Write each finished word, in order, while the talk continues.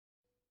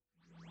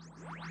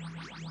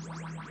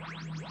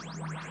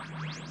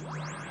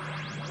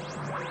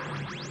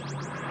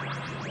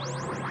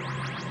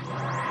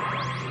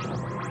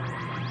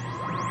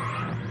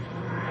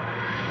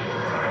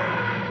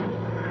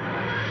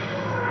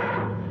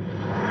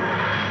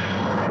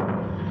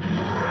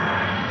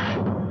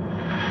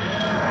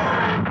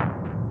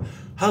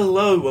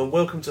Hello and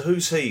welcome to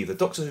Who's He, the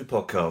Doctor Who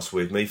podcast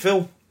with me,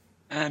 Phil.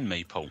 And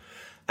me, Paul.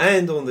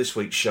 And on this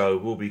week's show,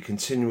 we'll be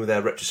continuing with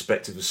our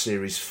retrospective of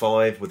Series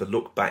 5 with a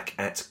look back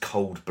at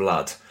Cold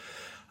Blood.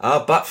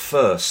 But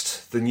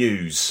first, the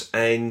news.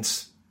 And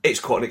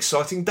it's quite an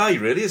exciting day,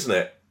 really, isn't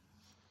it?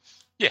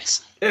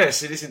 Yes.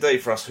 Yes, it is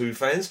indeed for us Who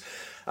fans.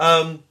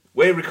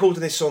 We're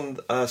recording this on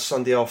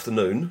Sunday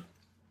afternoon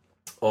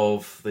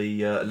of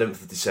the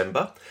 11th of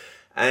December.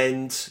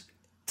 And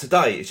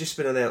today, it's just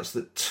been announced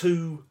that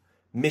 2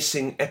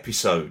 missing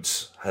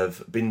episodes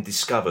have been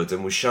discovered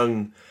and were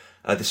shown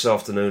this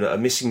afternoon at a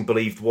Missing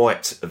Believed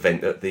White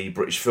event at the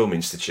British Film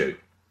Institute.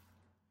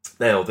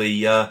 Now,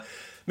 the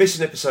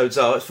missing episodes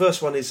are... The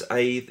first one is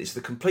it's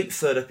the complete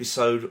 3rd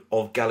episode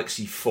of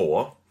Galaxy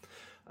 4,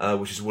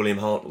 which is William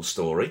Hartnell's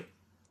story.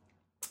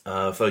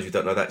 For those who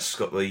don't know, that's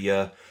got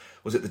the...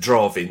 was it the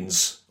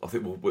Dravins, I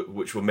think,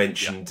 which were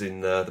mentioned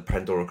in the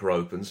Pandora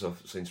Opens, I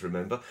seem to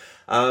remember.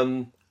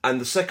 And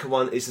the second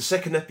one is the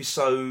 2nd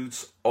episode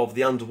of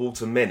The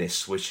Underwater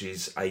Menace, which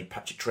is a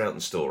Patrick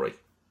Troughton story.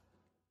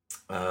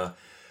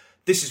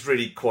 This is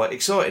really quite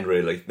exciting,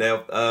 really.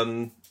 Now,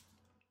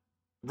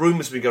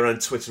 rumours have been going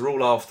around Twitter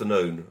all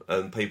afternoon,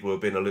 and people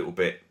have been a little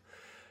bit,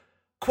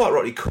 quite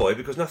rightly, coy,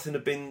 because nothing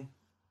had been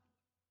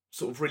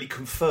sort of really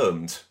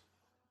confirmed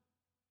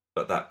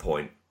at that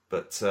point.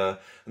 But and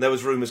there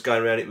was rumours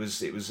going around. It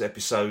was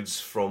episodes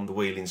from The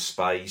Wheel in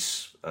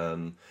Space,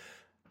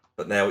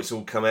 but now it's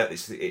all come out.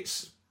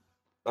 It's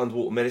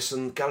Underwater Menace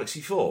and Galaxy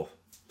 4,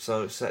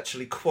 so it's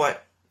actually quite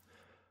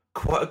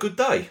a good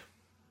day.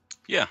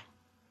 Yeah.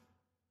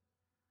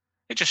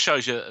 It just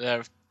shows you that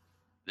there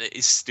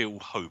is still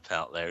hope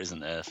out there, isn't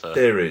there?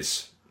 There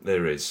is.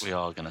 We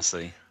are going to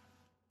see.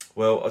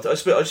 Well, I've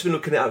just been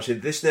looking at it. Actually,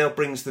 this now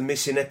brings the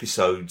missing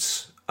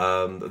episodes,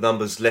 the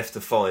numbers left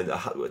to find,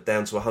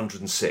 down to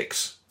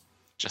 106.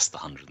 Just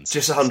 106.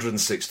 Just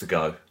 106 to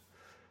go.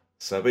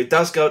 So, but it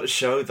does go to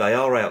show they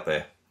are out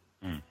there.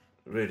 Mm.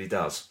 It really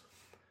does.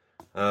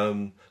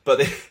 But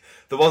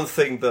the one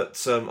thing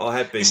that I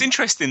have been... It's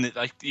interesting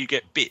that you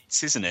get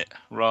bits, isn't it?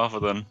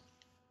 Rather than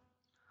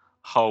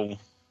whole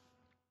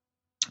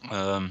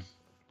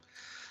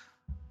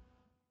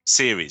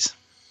series.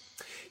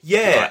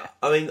 Yeah, Right.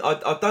 I mean,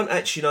 I don't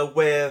actually know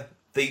where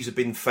these have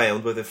been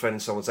found, whether they're found in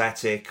someone's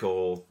attic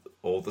or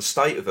the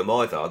state of them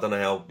either. I don't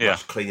know how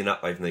much cleaning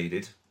up they've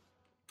needed.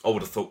 I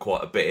would have thought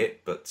quite a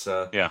bit, but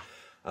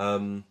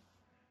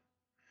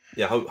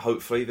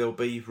hopefully they'll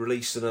be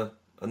released in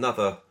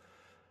another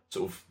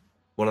sort of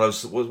one of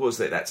those. What was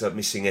it? That's a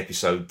missing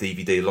episode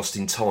DVD, Lost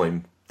in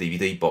Time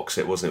DVD box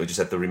set, wasn't it? We just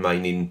had the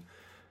remaining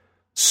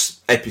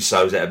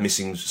episodes that are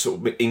missing,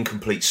 sort of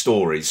incomplete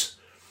stories.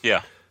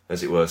 Yeah.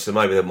 As it were. So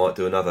maybe they might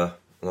do another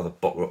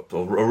box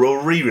or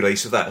a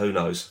re-release of that. Who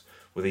knows?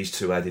 With these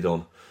 2 added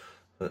on,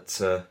 but.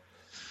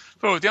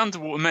 Well, the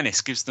Underwater Menace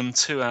gives them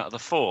 2 out of the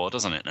 4,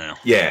 doesn't it now?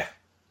 Yeah.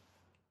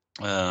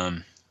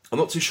 I'm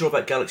not too sure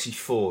about Galaxy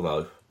 4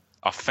 though.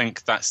 I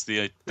think that's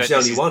the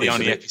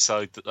only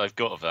episode that they've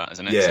got of that,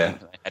 isn't it? Yeah. So I don't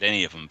think they had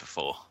any of them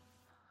before.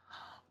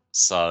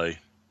 So,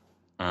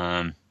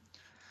 I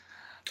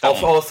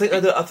think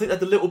they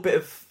had a little bit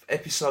of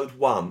episode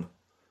 1,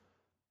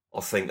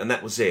 I think, and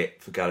that was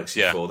it for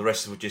Galaxy 4. The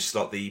rest were just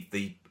like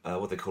the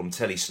what they call them,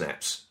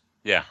 telesnaps.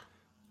 Yeah.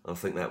 I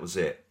think that was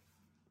it.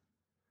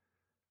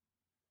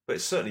 But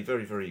it's certainly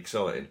very, very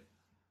exciting.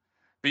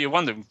 But you're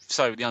wondering,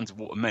 so the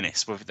Underwater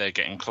Menace, whether they're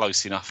getting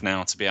close enough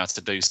now to be able to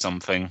do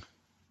something.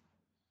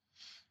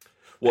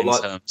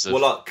 The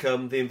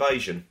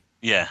Invasion?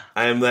 Yeah.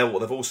 And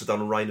they've also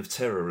done a Reign of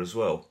Terror as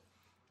well.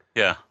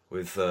 Yeah.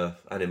 With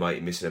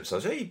animated missing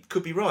episodes. Hey,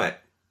 could be right.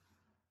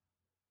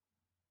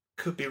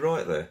 Could be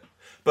right there.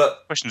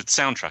 But question of the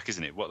soundtrack,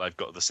 isn't it? What they've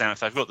got the sound.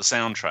 If they've got the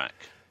soundtrack,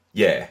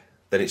 yeah,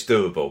 then it's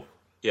doable.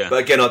 Yeah.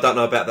 But again, I don't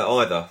know about that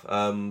either.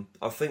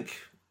 I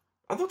think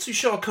I'm not too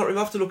sure. I can't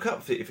remember. I have to look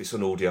up if it's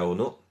on audio or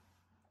not,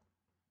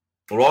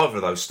 or either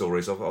of those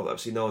stories. I've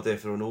absolutely no idea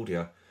if they're on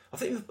audio. I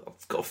think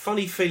I've got a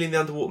funny feeling the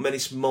Underwater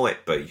Menace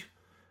might be.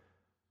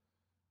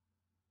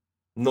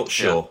 Not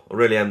sure. Yeah. I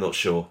really am not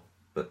sure.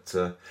 But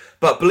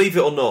believe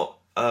it or not,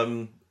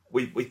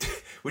 we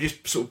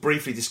just sort of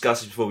briefly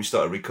discussed it before we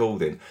started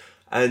recording,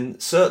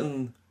 and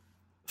certain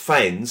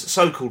fans,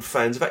 so-called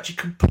fans, have actually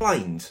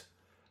complained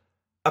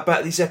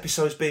about these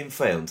episodes being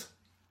found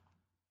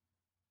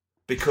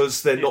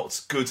because they're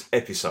not good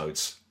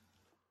episodes.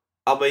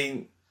 I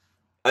mean,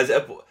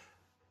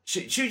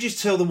 should you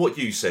just tell them what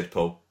you said,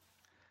 Paul?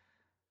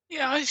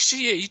 Yeah,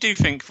 you do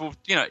think, well,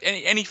 you know,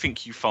 anything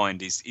you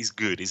find is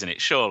good, isn't it?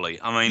 Surely,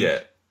 I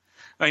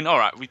mean, all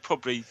right.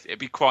 It'd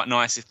be quite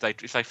nice if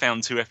they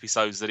found 2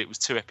 episodes that it was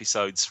 2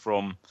 episodes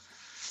from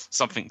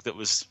something that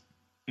was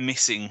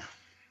missing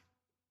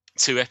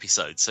 2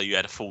 episodes, so you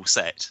had a full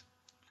set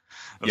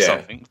of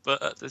something.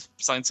 But at the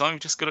same time,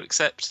 you've just got to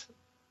accept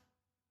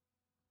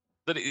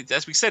that,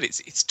 as we said,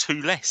 it's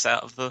 2 less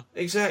out of the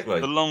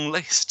long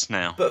list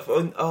now. But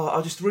I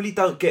just really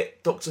don't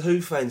get Doctor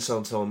Who fans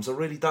sometimes. I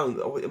really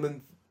don't. I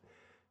mean,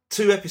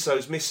 2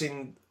 episodes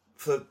missing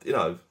for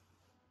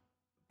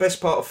best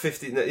part of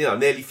 50,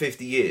 nearly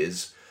 50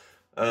 years.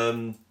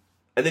 And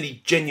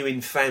any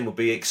genuine fan will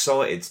be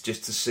excited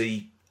just to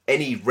see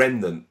any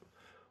remnant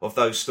of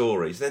those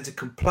stories. Then to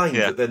complain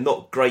that they're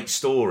not great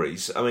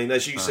stories. I mean,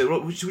 as you said,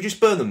 well, should we just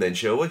burn them then,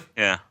 shall we?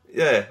 Yeah.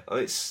 Yeah,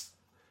 it's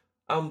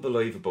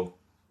unbelievable.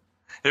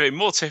 It'd be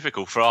more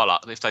typical for our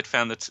luck if they'd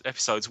found the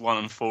episodes 1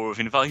 and 4 of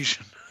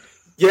Invasion.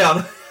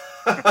 Yeah,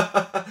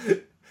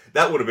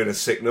 that would have been a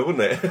sickener,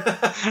 wouldn't it?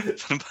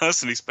 The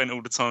person who spent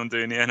all the time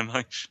doing the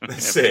animation.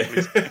 That's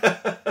it.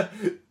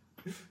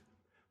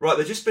 Right,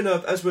 there's just been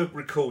as we're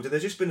recording,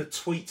 there's just been a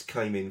tweet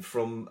came in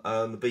from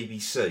the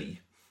BBC.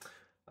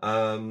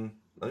 I just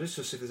want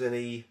to see if there's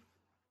any.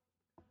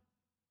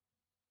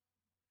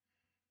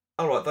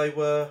 All right, they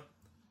were.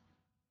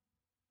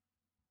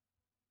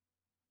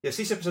 Yes,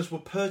 these episodes were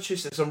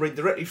purchased, as I'm reading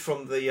directly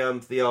from the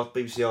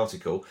BBC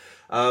article,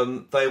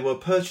 they were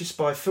purchased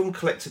by film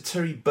collector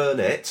Terry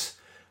Burnett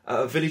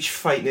at a village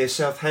fete near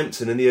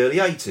Southampton in the early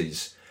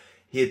 80s.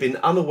 He had been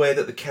unaware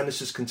that the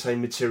canisters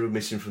contained material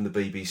missing from the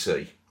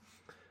BBC.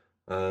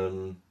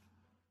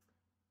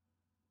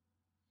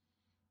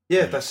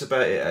 Yeah, that's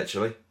about it,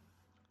 actually.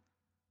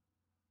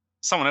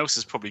 Someone else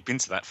has probably been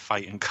to that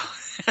fete and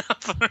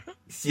got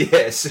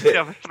yes. The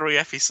other 3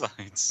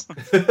 episodes.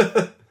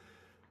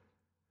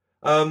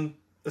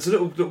 There's a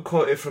little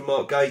quote here from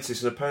Mark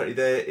Gatiss, and apparently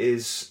there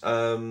is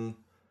I'm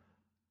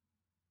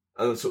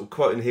sort of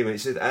quoting him, and he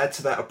said, add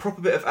to that a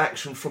proper bit of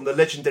action from the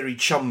legendary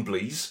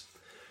Chumbleys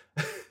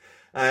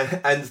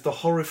and the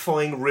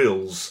horrifying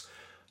Rills,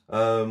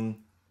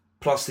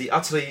 plus the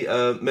utterly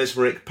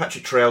mesmeric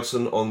Patrick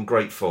Troughton on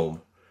great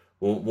form.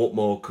 Well, what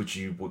more could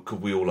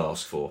we all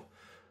ask for?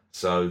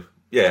 So,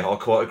 yeah, I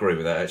quite agree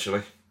with that,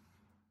 actually.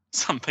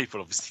 Some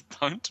people obviously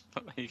don't,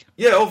 but there you go.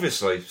 Yeah,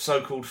 obviously.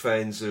 So-called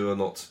fans who are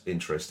not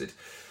interested.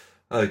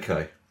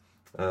 Okay.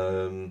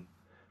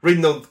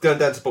 Reading on, going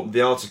down to the bottom of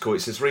the article,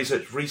 it says,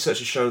 research has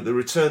shown that the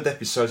returned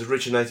episodes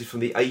originated from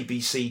the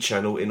ABC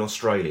channel in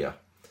Australia.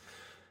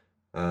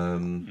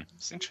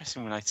 It's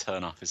interesting when they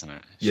turn up, isn't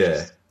it?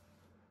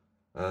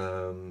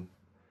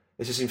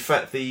 It says, in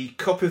fact, the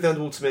copy of The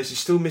Underwater Menace is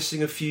still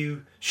missing a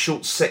few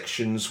short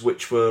sections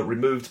which were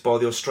removed by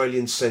the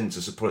Australian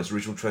censors upon its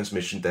original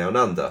transmission down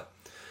under.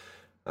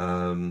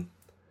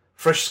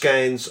 Fresh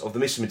scans of the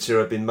missing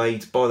material have been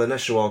made by the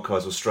National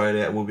Archives of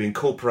Australia and will be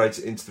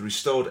incorporated into the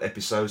restored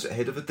episodes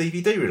ahead of a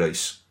DVD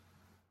release.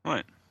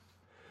 Right.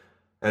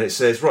 And it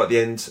says, right at the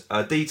end,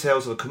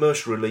 details of the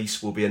commercial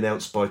release will be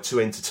announced by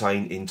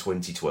 2Entertain in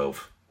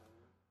 2012.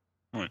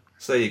 Right.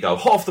 So there you go.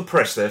 Hot off the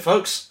press there,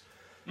 folks.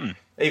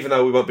 Even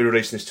though we won't be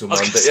releasing this till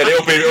Monday. Yeah,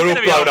 it'll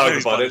be blown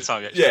over by then.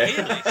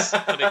 Yeah.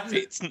 But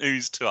it's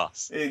news to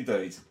us.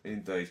 Indeed.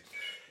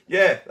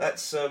 Yeah,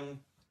 that's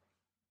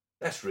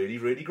really,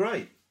 really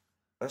great.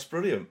 That's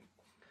brilliant.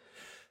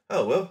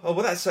 Oh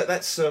well. That's. I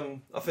think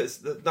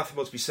there's nothing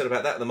more to be said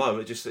about that at the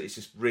moment. It's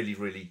just really,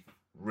 really,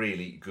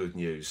 really good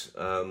news.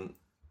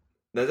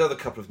 There's another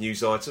couple of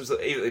news items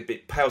that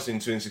it pales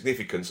into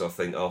insignificance, I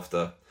think,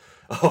 after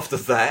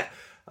that.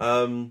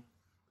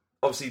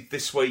 Obviously,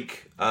 this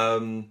week,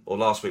 or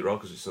last week, rather,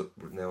 because it's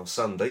now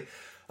Sunday,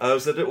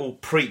 was a little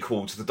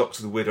prequel to The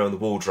Doctor, the Widow and the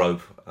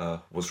Wardrobe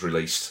was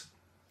released.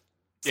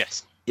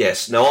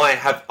 Yes. Now, I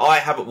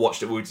haven't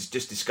watched it. We were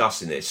just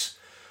discussing this.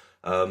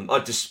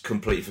 I just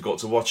completely forgot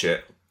to watch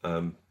it.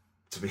 To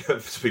be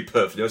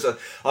perfectly honest,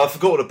 I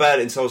forgot all about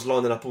it until I was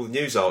lining up all the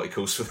news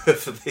articles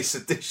for this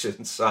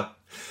edition. So,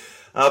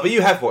 but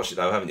you have watched it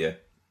though, haven't you?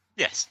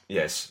 Yes.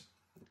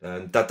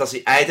 And does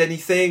it add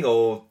anything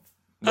or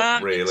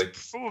not really?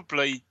 It's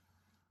probably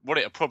what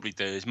it'll probably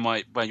do is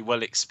might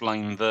well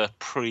explain the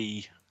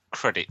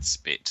pre-credits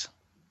bit.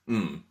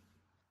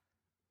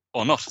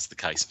 Or not, as the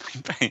case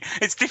may be.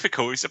 It's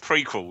difficult. It's a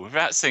prequel.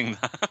 Without seeing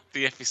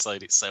the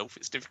episode itself,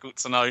 it's difficult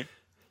to know.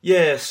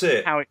 Yeah, that's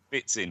it. How it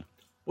fits in.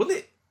 Well,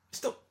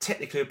 it's not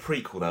technically a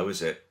prequel, though,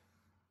 is it?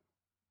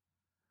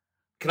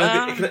 Can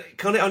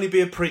it only be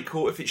a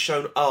prequel if it's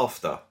shown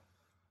after?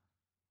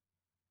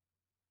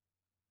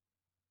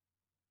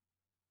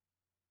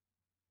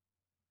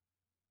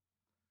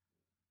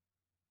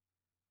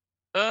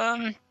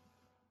 No,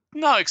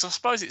 because I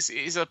suppose it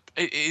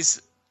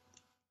is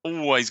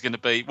always going to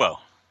be,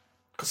 well...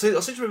 I seem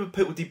to remember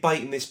people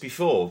debating this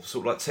before,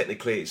 sort of like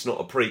technically it's not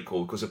a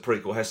prequel because a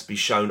prequel has to be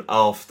shown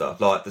after,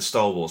 like the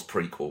Star Wars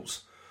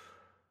prequels.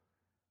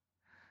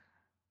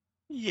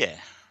 Yeah.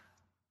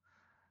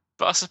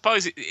 But I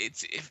suppose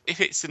if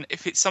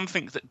it's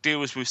something that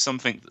deals with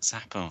something that's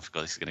happened... Oh,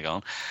 God, this is going to go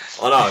on.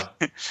 I know.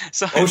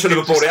 I should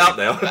have brought it up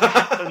now. That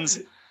happens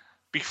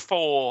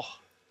before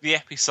the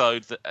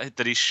episode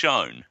that is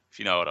shown, if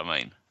you know what I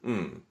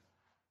mean.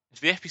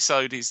 If the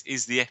episode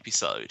is the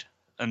episode,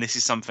 and this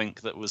is something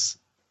that was...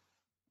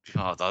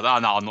 Oh, no,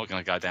 I'm not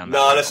going to go down that.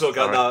 No, let's not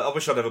go. No, I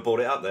wish I'd never brought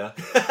it up there.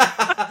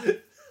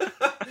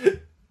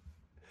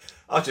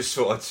 I just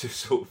thought I'd just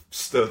sort of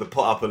stir the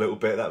pot up a little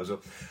bit. That was all.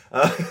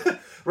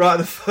 Right,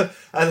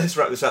 and let's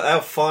wrap this up.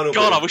 Our final.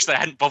 God, I wish they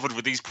hadn't bothered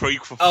with these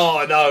prequels. Oh,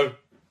 I know.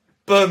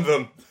 Burn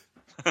them,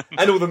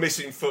 and all the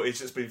missing footage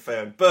that's been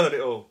found. Burn it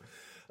all.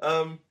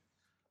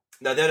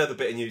 Now, the only other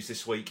bit of news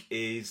this week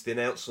is the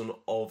announcement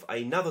of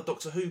another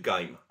Doctor Who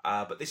game,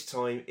 but this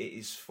time it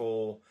is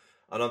for,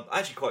 and I'm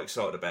actually quite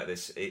excited about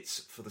this, it's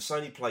for the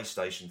Sony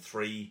PlayStation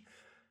 3,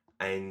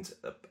 and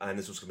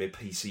there's also going to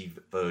be a PC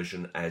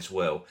version as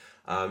well.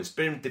 It's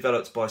been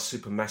developed by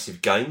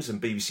Supermassive Games and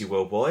BBC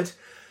Worldwide,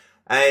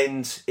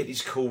 and it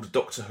is called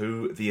Doctor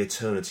Who: The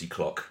Eternity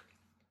Clock.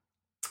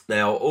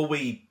 Now, all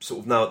we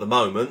sort of know at the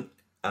moment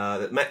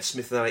that Matt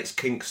Smith and Alex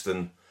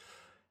Kingston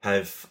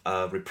have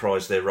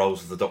reprised their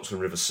roles of the Doctor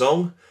and River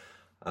Song,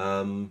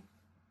 and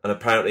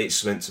apparently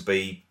it's meant to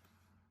be,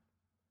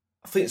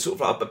 I think it's sort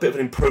of like a bit of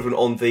an improvement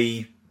on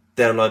the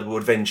downloadable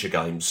adventure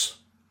games.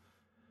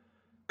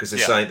 Because they're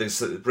saying,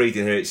 there's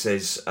reading here, it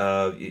says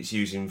it's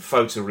using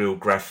photoreal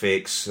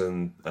graphics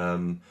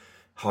and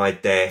high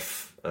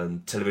def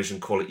and television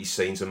quality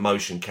scenes and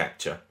motion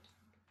capture.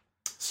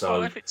 So,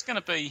 well, if it's going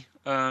to be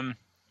a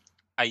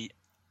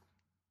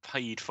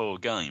paid-for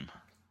game,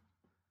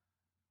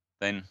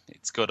 then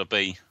it's got to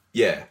be.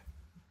 Yeah.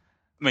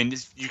 I mean,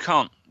 you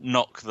can't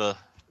knock the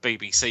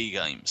BBC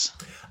games.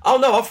 Oh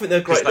no, I think they're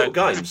great little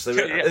games.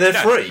 They're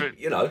free,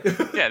 you know.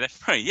 Yeah, they're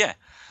free. Yeah.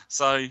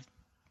 So.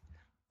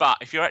 But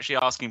if you're actually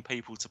asking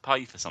people to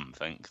pay for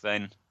something,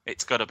 then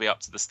it's got to be up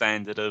to the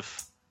standard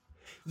of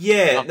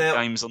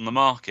games on the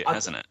market,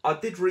 hasn't it? I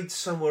did read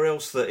somewhere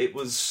else that it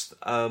was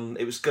going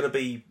to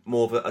be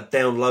more of a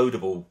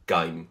downloadable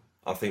game.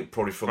 I think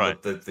probably from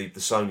the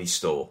Sony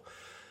store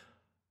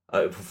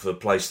for the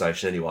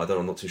PlayStation anyway.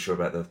 I'm not too sure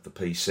about the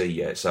PC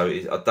yet, so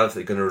I don't think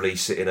they're going to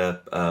release it in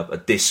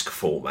a disc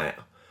format.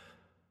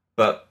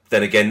 But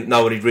then again,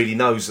 nobody really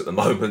knows at the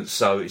moment,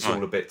 so it's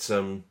all a bit.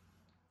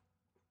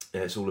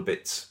 It's all a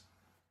bit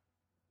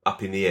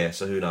up in the air,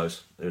 so who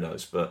knows?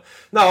 But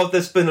no,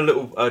 there's been a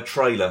little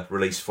trailer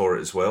released for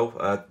it as well.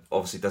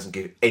 Obviously, it doesn't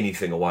give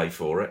anything away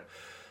for it,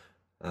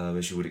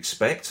 as you would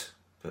expect.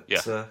 But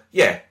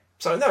yeah.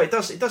 So no, it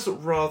does look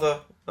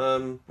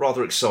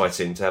rather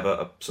exciting to have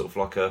a sort of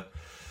like a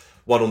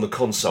one on the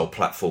console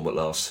platform at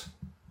last.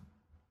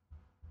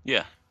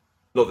 Yeah.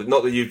 Not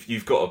that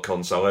you've got a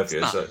console, have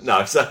you?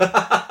 No. So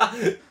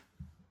I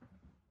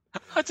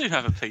do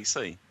have a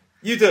PC.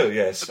 You do,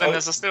 yes. But then I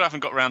still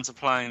haven't got round to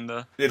playing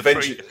the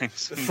adventure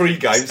free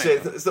games. Yeah,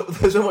 there's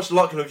not much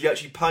likelihood of you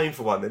actually paying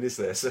for one, then, is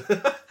there? So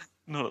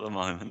not at the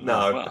moment.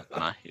 No.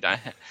 Well,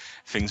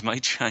 things may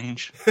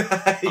change.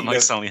 I may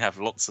suddenly have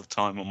lots of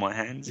time on my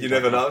hands. You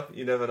never know.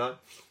 You never know.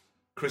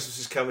 Christmas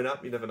is coming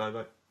up. You never know,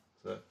 mate.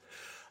 So.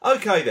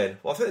 Okay, then.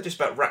 Well, I think that just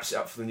about wraps it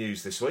up for the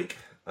news this week.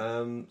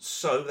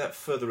 So, without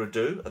further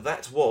ado,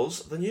 that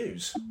was the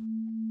news.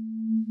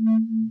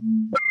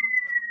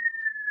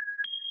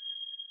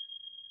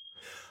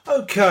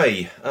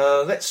 Okay,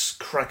 let's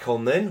crack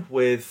on then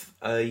with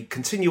a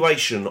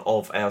continuation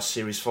of our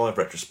Series 5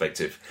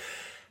 retrospective.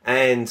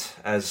 And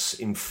as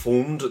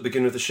informed at the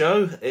beginning of the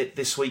show,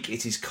 this week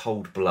it is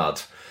Cold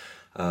Blood,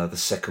 the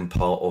second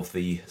part of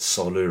the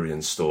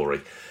Silurian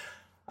story.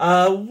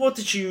 What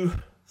did you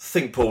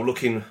think, Paul,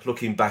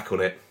 looking back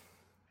on it?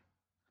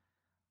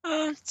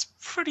 It's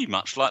pretty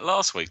much like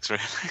last week's,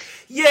 really.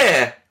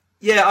 Yeah,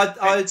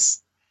 I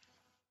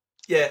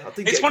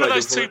think it's one of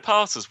those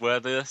two-parters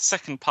where the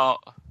second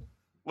part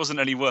wasn't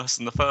any worse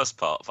than the first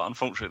part, but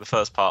unfortunately the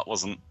first part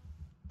wasn't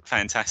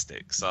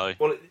fantastic. So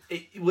well,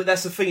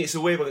 that's the thing. It's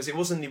a weird one because it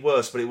wasn't any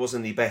worse, but it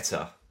wasn't any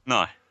better.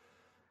 No.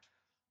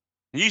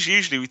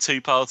 Usually with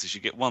two-parters,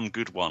 you get one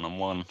good one and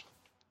one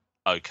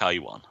okay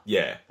one.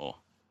 Yeah. Or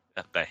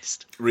at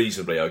best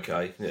reasonably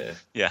okay. Yeah.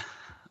 Yeah.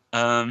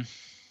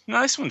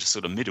 No, this one just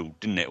sort of middled,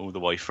 didn't it, all the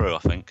way through? I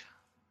think.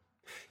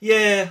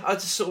 Yeah, I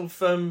just sort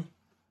of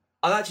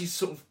I actually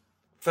sort of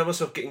found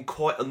myself getting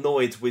quite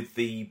annoyed with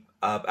the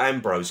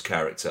Ambrose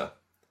character,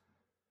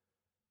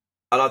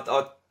 and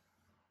I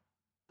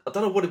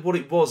don't know what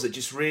it was. It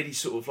just really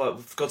sort of like,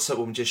 for God's sake,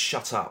 woman, just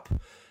shut up.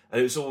 And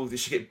it was all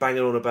she kept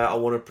banging on about, I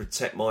want to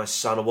protect my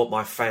son, I want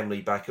my family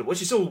back,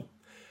 which is all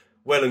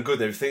well and good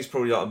and everything. It's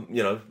probably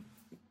like,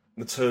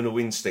 maternal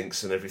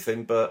instincts and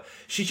everything, but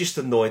she just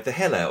annoyed the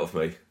hell out of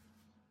me.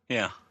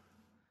 Yeah.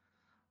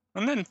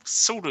 And then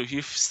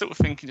you're sort of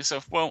thinking to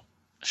yourself, well,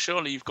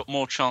 surely you've got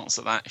more chance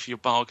at that if you're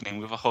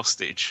bargaining with a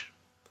hostage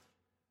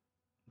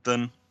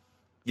than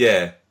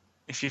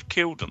if you've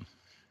killed them.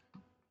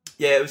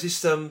 Yeah, it was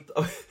just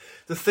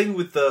the thing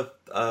with the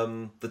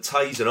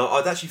taser. And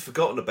I'd actually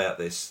forgotten about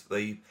this.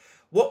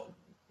 What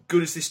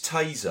good is this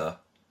taser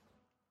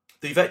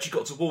that you've actually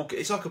got to walk?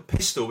 It's like a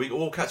pistol. You can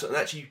walk out and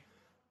actually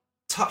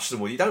touch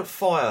them. You don't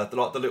fire the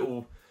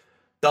little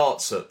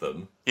darts at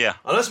them. Yeah,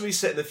 and that's what we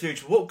set in the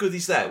future. What good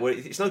is that? Well,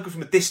 it's no good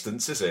from a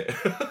distance, is it?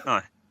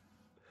 No.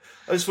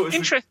 I just thought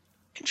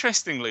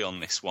interestingly, on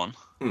this one,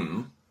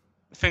 the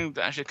thing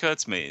that actually occurred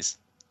to me is,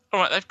 all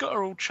right, they've got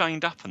her all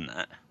chained up and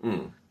that.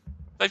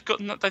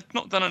 They've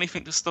not done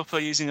anything to stop her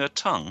using her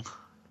tongue.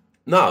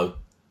 No.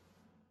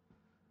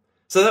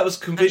 So that was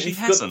completely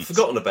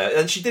forgotten about,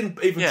 and she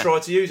didn't even try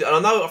to use it.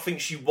 And I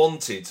think she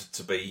wanted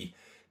to be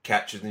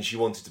captured and she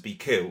wanted to be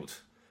killed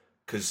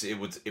because it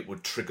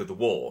would trigger the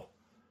war.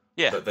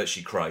 Yeah. That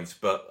she craved,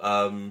 but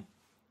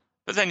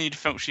But then you'd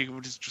felt she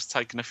would have just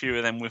taken a few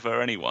of them with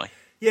her anyway.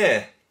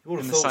 Yeah, you would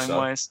have in the thought same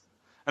so. way as,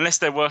 unless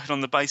they're working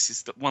on the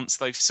basis that once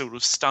they've sort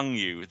of stung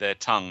you with their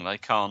tongue, they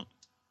can't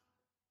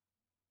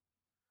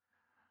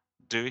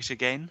do it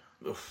again.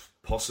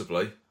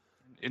 Possibly.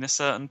 In a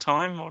certain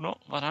time or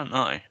not, I don't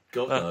know.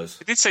 God knows.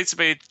 It did seem to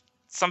be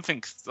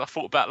something I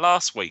thought about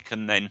last week,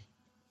 and then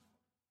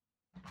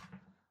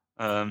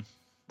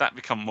that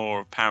become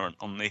more apparent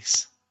on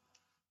this.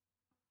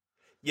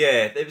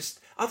 Yeah, there was.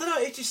 I don't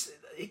know.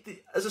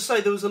 As I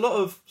say, there was a lot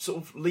of sort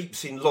of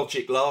leaps in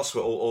logic last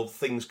week, or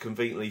things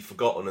conveniently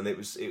forgotten, and it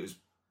was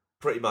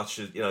pretty much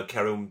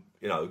carry on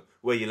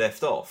where you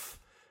left off.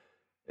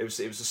 It was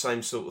the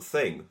same sort of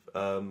thing,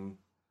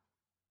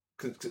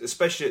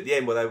 especially at the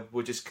end where they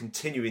were just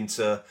continuing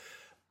to.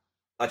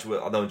 Actually,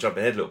 I know I'm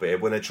jumping ahead a little bit here,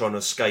 when they're trying to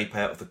escape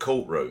out of the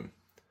courtroom,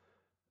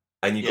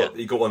 and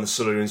you got one of the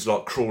saloons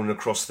like crawling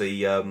across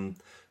the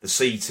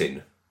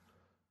seating,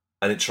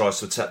 and it tries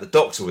to attack the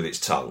doctor with its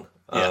tongue.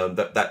 Yeah.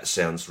 That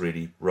sounds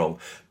really wrong,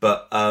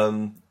 but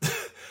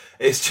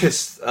it's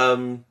just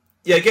again,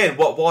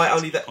 why That's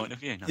only that point of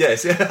view? No.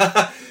 Yes,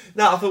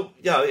 no, I thought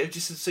it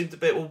just seemed a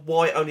bit. Well,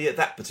 why only at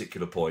that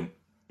particular point?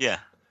 Yeah,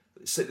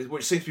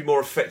 which seems to be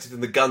more effective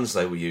than the guns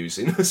they were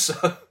using.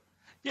 So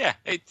yeah,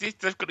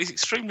 they've got these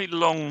extremely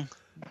long,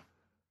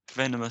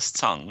 venomous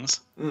tongues.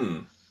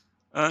 Yeah,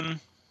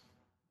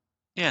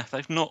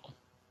 they've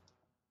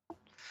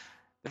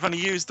only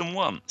used them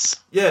once.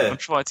 Yeah, and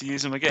tried to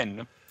use them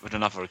again at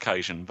another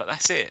occasion, but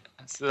that's it.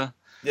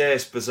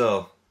 It's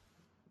bizarre,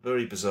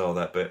 very bizarre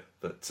that bit.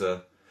 But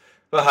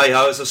hey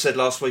ho, as I said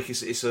last week,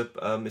 it's a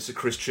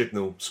Chris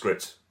Chibnall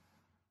script,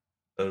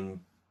 and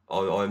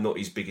I'm not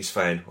his biggest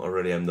fan. I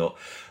really am not.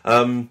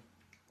 Now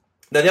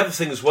the other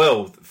thing as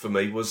well for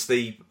me was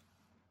the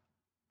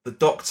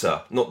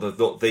doctor, not the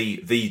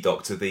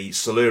doctor, the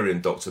Silurian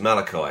doctor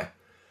Malachi.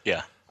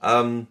 Yeah.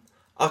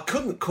 I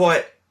couldn't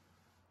quite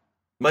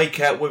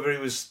make out whether he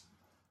was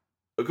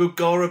a good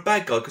guy or a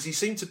bad guy, because it just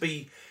seemed to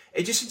be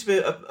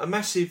a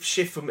massive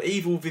shift from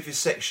evil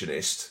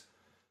vivisectionist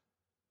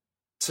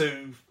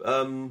to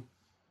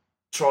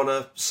trying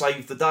to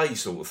save the day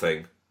sort of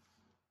thing.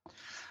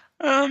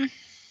 I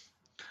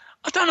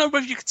don't know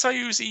whether you could say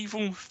he was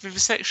evil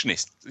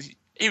vivisectionist.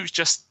 He was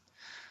just,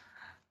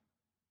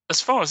 as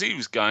far as he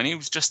was going, he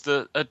was just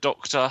a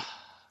doctor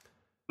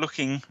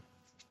looking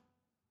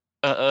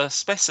at a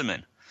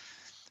specimen.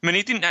 I mean,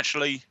 he didn't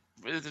actually.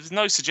 There was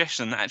no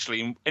suggestion that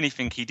actually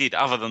anything he did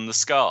other than the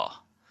scar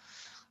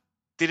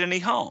did any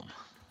harm.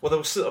 Well,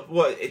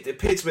 it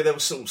appeared to me they were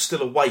sort of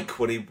still awake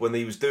when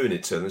he was doing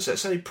it to them. So it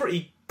sounded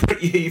pretty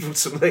evil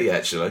to me,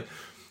 actually.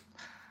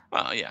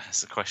 Well, yeah,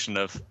 it's a question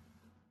of.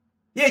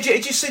 Yeah,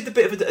 it just seemed a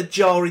bit of a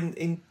jar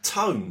in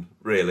tone,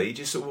 really.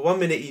 Just sort of, 1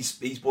 minute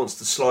he wants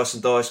to slice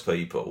and dice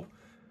people,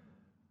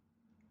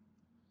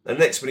 and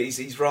next minute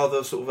he's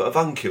rather sort of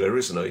avuncular,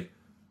 isn't he?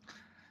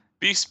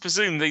 But you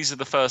presume these are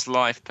the first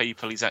live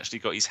people he's actually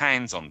got his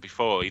hands on.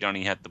 Before he'd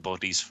only had the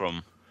bodies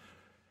from.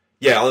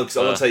 Yeah, I would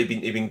say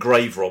he'd been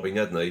grave robbing,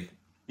 hadn't he?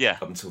 Yeah.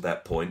 Up until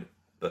that point,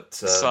 but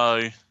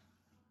so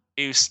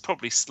he was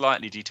probably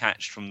slightly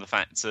detached from the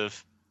fact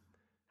of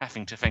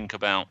having to think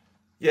about.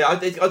 Yeah, I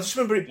just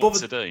remember it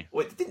bothered. What to do.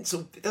 Well, it didn't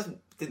sort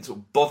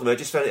of bother me. I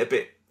just found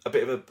it a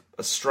bit of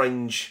a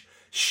strange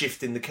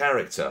shift in the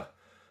character.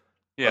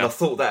 Yeah. And I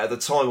thought that at the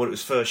time when it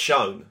was first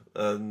shown.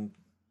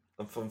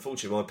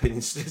 Unfortunately, my opinion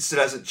still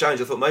hasn't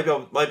changed. I thought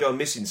maybe I'm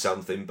missing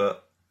something,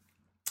 but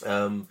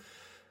no,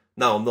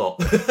 I'm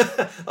not.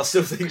 I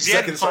still think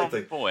exactly the same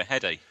thing. Boy,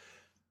 had he?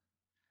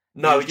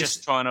 No, he was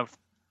just trying to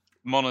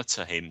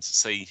monitor him to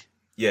see.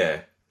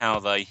 Yeah. How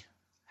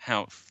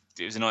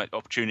it was an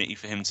opportunity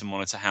for him to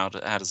monitor how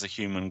does a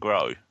human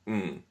grow.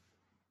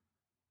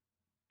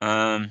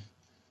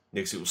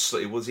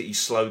 Because he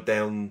slowed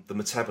down the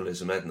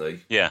metabolism, hadn't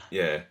he? Yeah.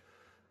 Yeah.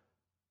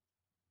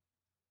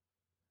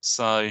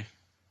 So.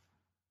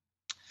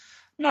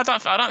 No,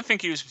 I don't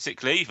think he was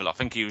particularly evil. I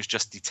think he was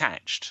just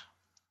detached.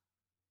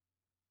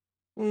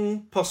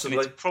 Possibly.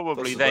 And it's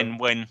probably then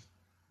when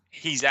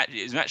it was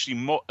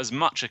actually as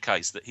much a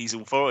case that his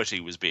authority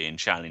was being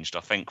challenged,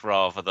 I think,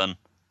 rather than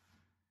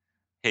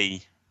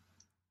he.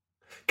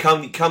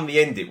 Come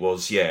the end, it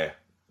was, yeah,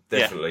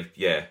 definitely,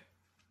 yeah.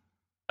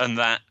 And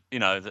that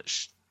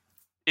that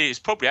it's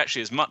probably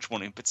actually as much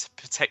wanting to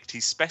protect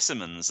his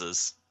specimens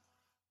as.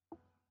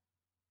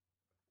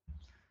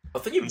 I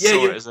think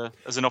saw it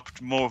as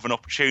more of an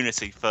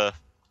opportunity for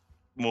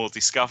more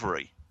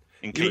discovery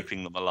in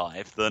keeping them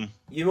alive than.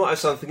 You might have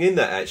something in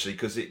that actually,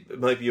 because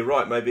maybe you're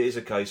right. Maybe it is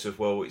a case of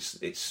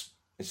it's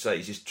say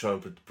he's just trying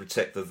to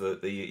protect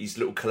his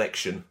little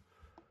collection.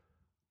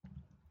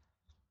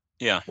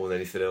 Yeah. More than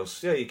anything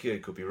else. Yeah, you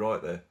could be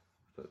right there.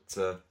 But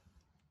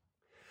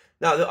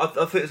no, I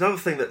think there's another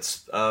thing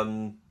that's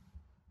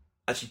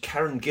actually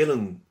Karen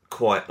Gillan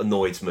quite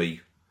annoyed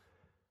me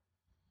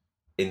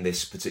in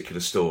this particular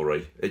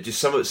story. It just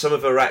some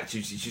of her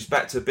acting, she's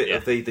back to a bit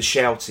of the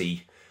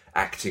shouty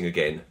acting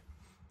again,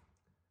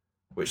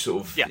 which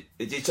sort of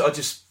I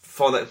just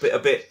find that a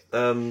bit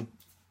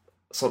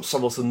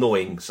somewhat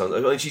annoying. I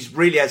mean, she's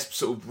really has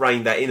sort of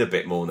reined that in a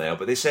bit more now.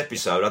 But this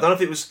episode, I don't know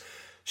if it was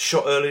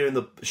shot earlier in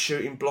the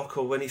shooting block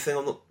or anything.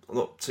 I'm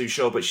not too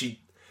sure, but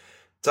she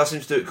does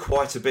seem to do it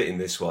quite a bit in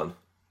this one.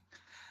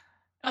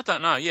 I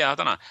don't know. Yeah, I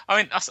don't know. I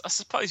mean, I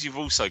suppose you've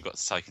also got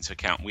to take into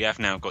account we have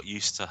now got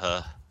used to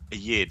her a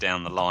year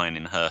down the line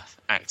in her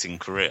acting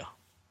career.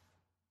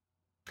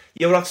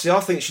 Yeah, well, I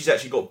think she's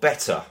actually got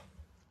better.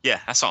 Yeah,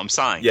 that's what I'm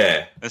saying.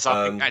 Yeah. And so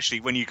I think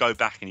actually when you go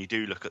back and you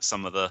do look at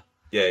some of the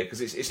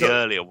because it's the not...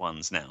 earlier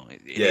ones now,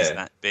 it is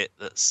that bit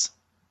that's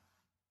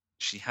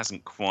she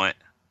hasn't quite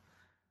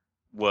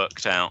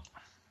worked out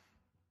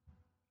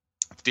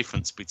the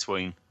difference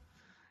between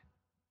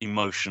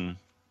emotion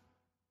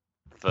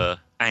for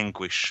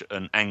anguish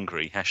and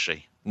angry, has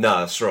she? No,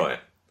 that's right.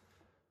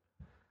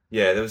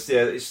 Yeah, there was.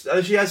 Yeah,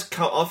 she has.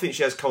 I think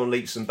she has come on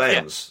leaps and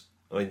bounds.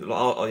 Yeah. I mean,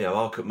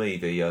 hark at me,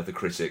 the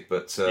critic,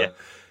 but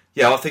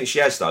I think she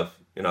has though.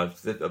 You know,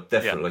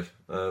 definitely.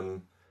 Yeah.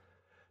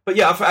 But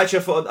yeah, I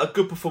thought a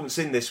good performance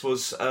in this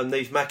was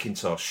Neve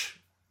McIntosh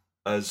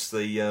as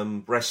the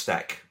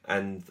Restak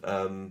and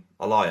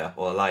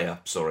Alaya.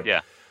 Sorry.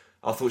 Yeah.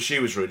 I thought she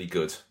was really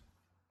good,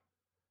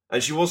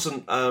 and she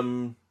wasn't.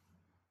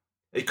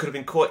 It could have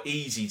been quite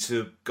easy to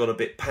have gone a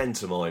bit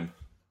pantomime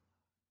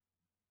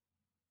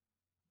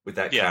with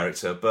that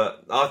character,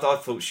 but I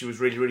thought she was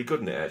really, really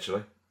good in it,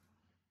 actually.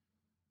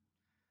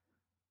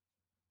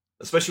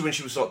 Especially when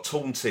she was like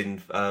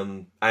taunting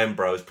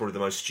Ambrose, probably the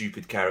most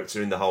stupid character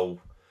in the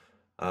whole.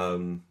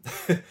 I've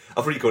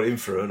really got it in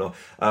for her,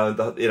 and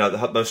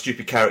the most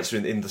stupid character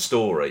in the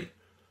story.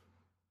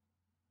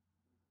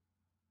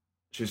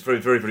 She was very,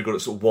 very, very good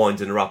at sort of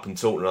winding her up and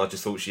taunting her. I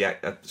just thought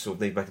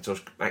Neve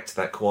McIntosh acted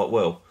that quite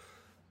well.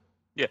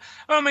 Yeah,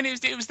 well, I mean,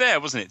 it was there,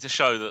 wasn't it, to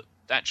show that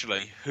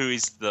actually who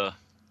is the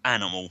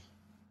animal,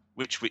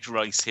 which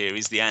race here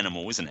is the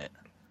animal, isn't it?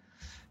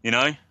 You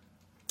know?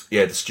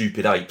 Yeah, the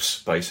stupid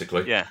apes,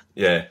 basically. Yeah.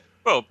 Yeah.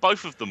 Well,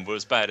 both of them were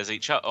as bad as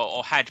each other,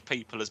 or had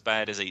people as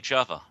bad as each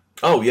other.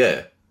 Oh,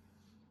 yeah.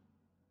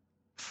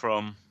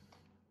 I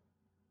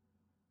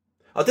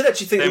did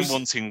actually think them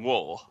wanting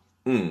war.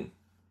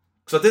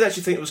 Because I did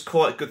actually think it was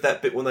quite good,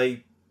 that bit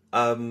when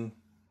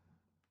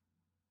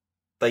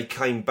they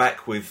came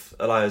back with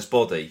Alaya's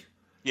body.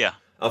 Yeah.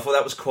 I thought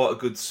that was quite a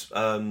good,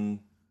 one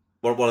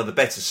of the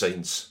better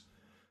scenes.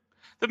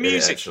 The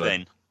music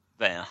then,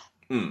 there,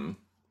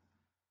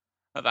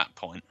 at that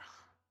point,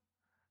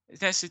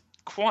 there's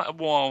quite a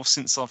while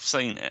since I've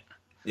seen it.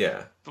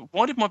 Yeah. But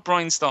why did my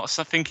brain start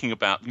thinking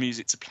about the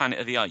music to Planet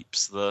of the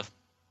Apes, the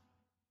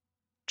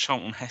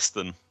Charlton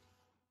Heston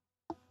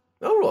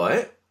all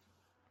right.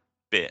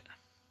 bit?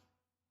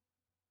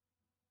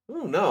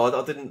 Oh, no,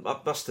 I didn't, I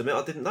must admit,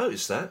 I didn't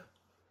notice that.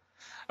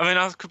 I mean,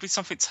 it could be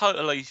something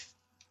totally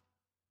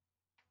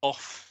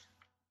off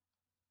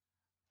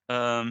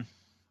line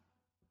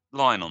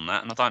on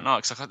that, and I don't know,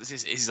 because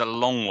this is a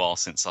long while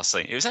since I've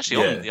seen it. It was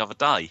actually on the other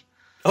day.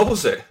 Oh,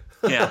 was it?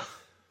 Yeah.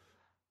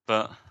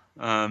 But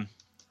I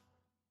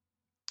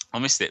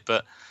missed it.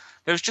 But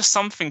there was just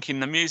something in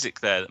the music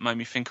there that made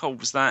me think, oh,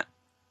 was that...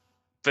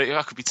 But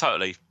I could be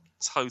totally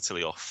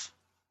off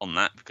on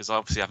that, because I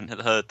obviously haven't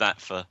heard that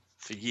for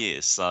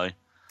years, so...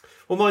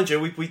 Well, mind you,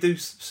 we do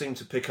seem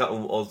to pick up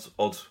on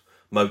odd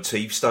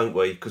motifs, don't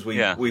we? Because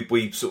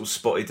we sort of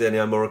spotted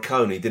Ennio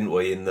Morricone, didn't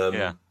we? In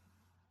that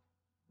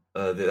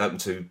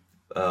happened to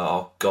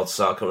God's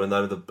sake, I can't remember the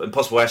name of the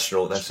Impossible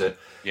Astronaut. That's it.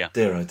 Yeah.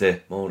 Dear, oh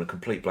dear, I'm on a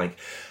complete blank.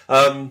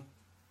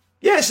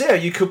 Yes, yeah,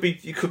 you could be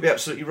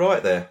absolutely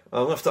right there.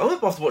 I'll have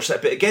to watch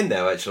that bit again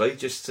now, actually,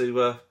 just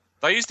to.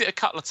 They used it a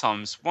couple of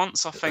times.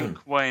 Once, I think,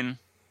 when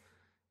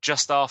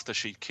just after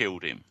she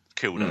killed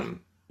her.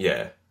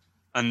 Yeah.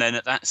 And then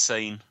at that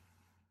scene,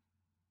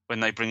 when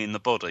they bring in the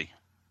body.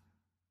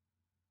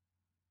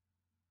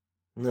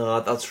 No,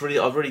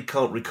 I really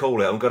can't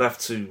recall it. I'm gonna have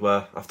to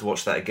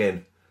watch that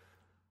again,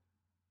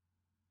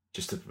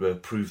 just to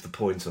prove the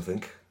point. I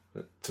think,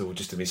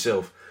 just to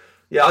myself.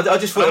 Yeah, I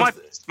just thought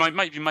I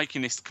might be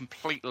making this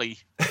completely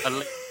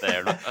elite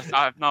there.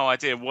 I have no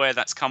idea where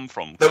that's come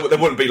from. They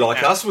wouldn't be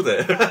like us, would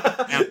it?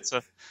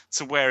 out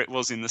to where it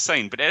was in the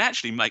scene, but it'd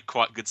actually make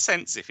quite good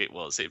sense if it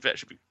was. It'd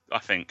actually be, I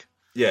think.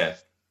 Yeah.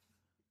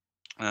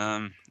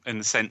 In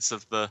the sense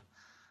of the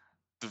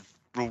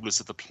rulers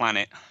of the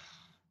planet,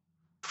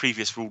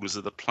 previous rulers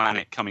of the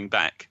planet coming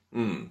back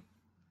to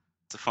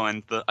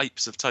find the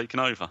apes have taken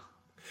over.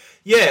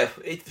 Yeah,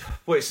 it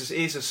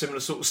is a similar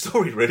sort of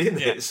story, really,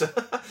 isn't it? So,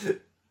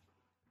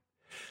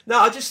 no,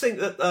 I just think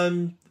that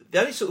the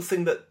only sort of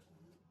thing that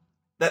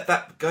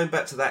going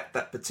back to that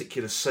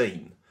particular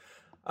scene,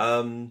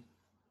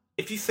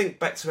 if you think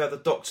back to how the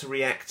Doctor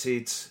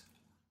reacted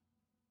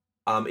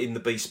in The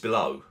Beast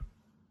Below,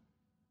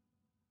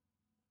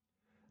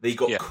 he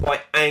got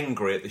quite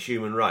angry at the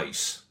human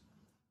race.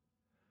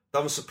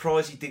 I'm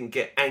surprised he didn't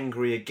get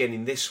angry again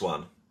in this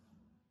one.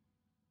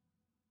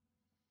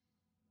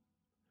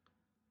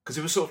 Because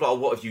it was sort of like,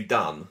 what have you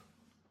done?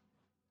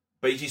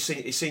 But he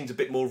seemed a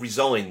bit more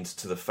resigned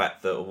to the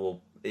fact that, well,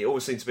 it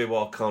always seemed to be,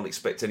 well, I can't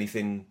expect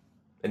anything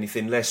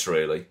less,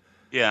 really.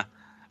 Yeah.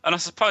 And I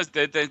suppose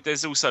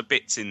there's also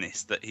bits in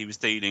this that he was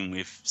dealing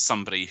with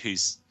somebody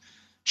whose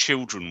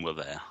children were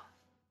there,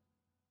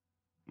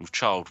 whose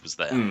child was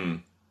there,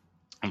 and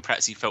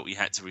perhaps he felt he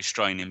had to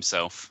restrain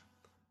himself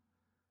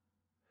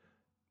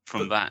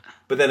from that.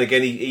 But then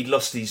again, he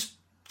lost his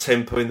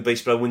temper in the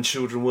Beast Below when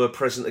children were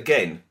present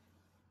again.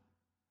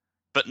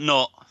 But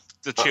not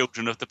the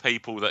children of the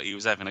people that he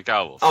was having a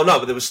go of. Oh no,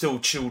 but there were still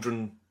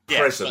children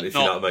present, if you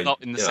know what I mean.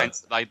 Not in the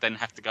sense that they'd then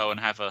have to go and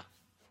have a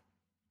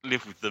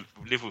live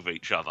with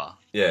each other.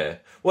 Yeah.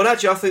 Well,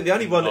 actually, I think the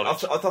only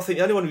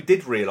one who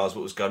did realise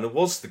what was going on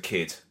was the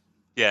kid.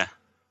 Yeah.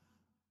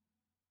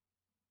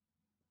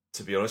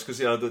 To be honest, because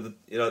at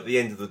the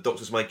end of the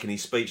Doctor's making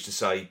his speech to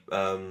say,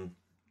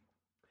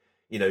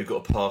 you've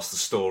got to pass the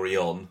story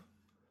on.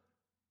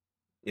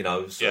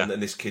 And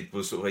then this kid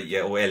was sort of,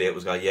 or Elliot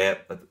was going,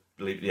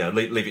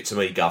 leave it to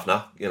me,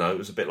 Governor. It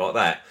was a bit like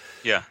that.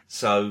 Yeah.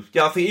 So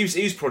I think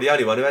he was probably the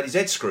only one who had his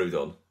head screwed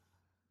on.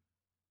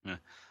 Yeah.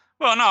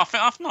 Well, no,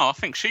 I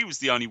think she was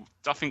the only.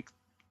 I think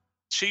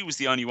she was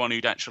the only one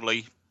who'd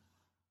actually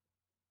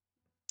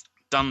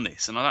done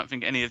this, and I don't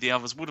think any of the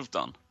others would have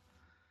done.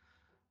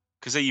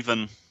 Because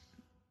even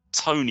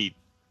Tony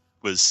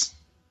was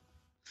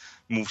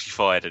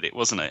mortified at it,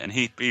 wasn't it? And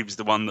he was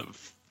the one that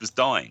was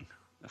dying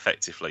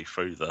effectively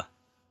from the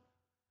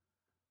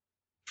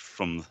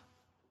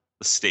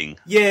sting.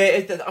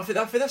 Yeah, I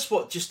think that's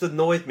what just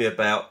annoyed me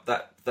about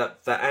that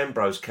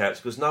Ambrose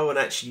character, because no one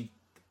actually.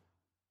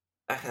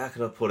 How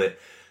can I put it?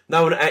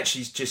 No one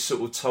actually just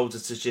sort of told her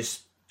to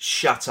just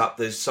shut up.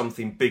 There's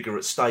something bigger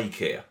at stake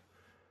here.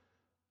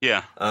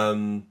 Yeah.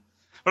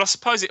 But I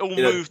suppose it all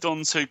moved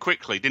on too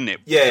quickly, didn't it?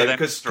 Yeah,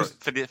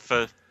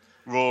 for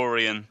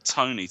Rory and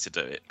Tony to do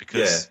it,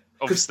 because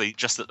obviously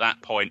just at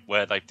that point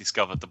where they've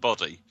discovered the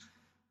body,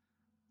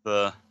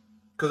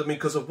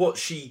 because of what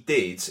she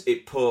did,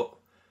 it put,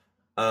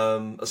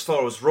 as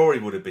far as Rory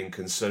would have been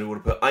concerned, it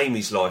would have put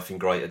Amy's life in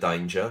greater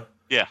danger.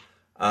 Yeah.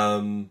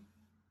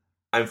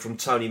 And from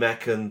Tony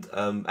Mack and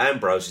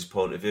Ambrose's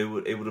point of view,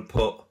 it would have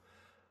put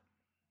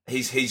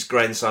his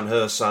grandson,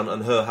 her son,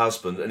 and her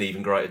husband in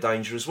even greater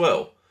danger as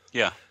well.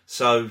 Yeah.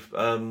 So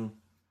I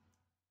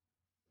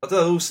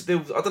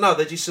don't know.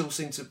 They just all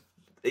seem to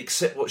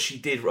accept what she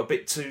did a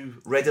bit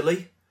too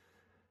readily.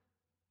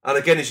 And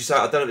again, as you say,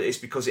 I don't know if it's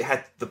because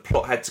the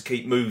plot had to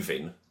keep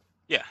moving.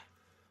 Yeah.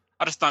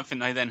 I just don't think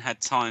they then had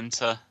time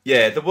to.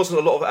 Yeah, there wasn't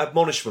a lot of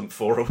admonishment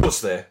for her,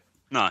 was there?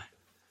 No.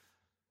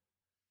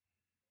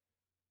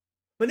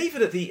 But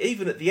even at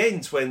the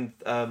end, when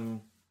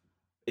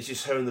it's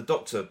just her and the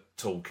Doctor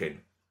talking,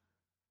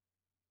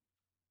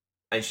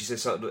 and she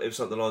says something, it was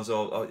something along the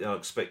lines of, I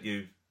expect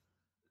you.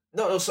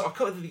 No, I can't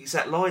remember the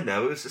exact line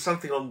now. It was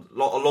something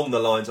along the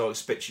lines, I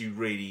expect you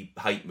really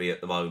hate me at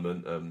the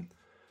moment.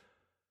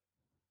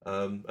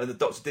 And the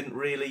Doctor didn't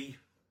really.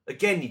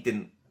 Again, he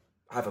didn't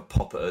have a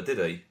pop at her, did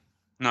he?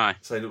 No.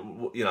 So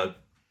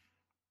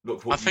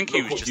look what I think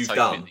he was just you've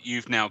taking done. It.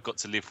 You've now got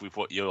to live with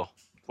what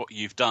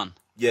you've done.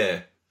 Yeah.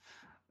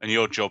 And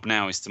your job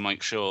now is to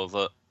make sure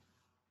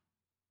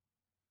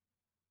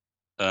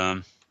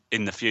that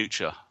in the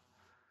future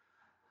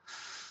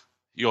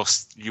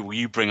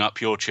you bring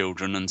up your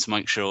children, and to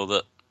make sure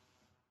that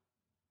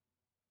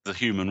the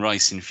human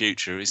race in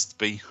future is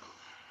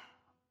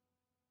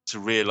to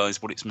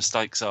realise what its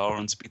mistakes are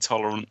and to be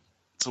tolerant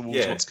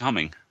towards what's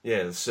coming.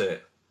 Yeah, that's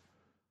it.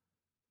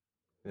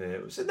 Yeah,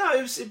 it was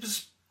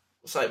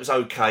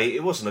okay.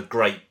 It wasn't a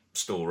great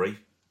story.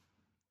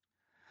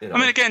 I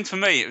mean, again, for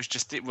me, it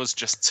was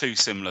just too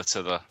similar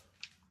to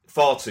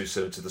far too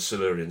similar to the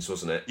Silurians,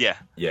 wasn't it? Yeah.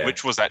 Yeah.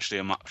 Which was actually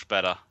a much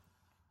better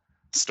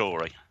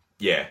story.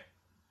 Yeah.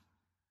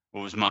 It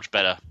was much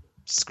better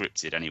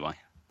scripted, anyway.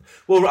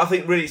 Well, I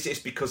think really it's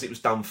because it was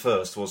done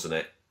first, wasn't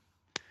it?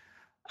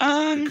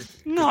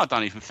 No, I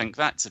don't even think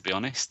that, to be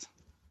honest.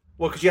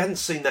 Well, because you hadn't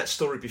seen that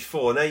story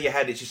before. Now you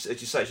had it, just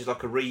as you say, it's just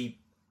like a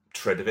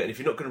retread of it. And if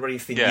you're not going to bring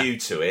anything new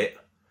to it,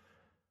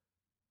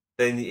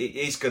 then it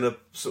is going to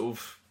sort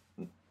of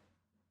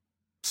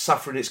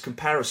suffer in its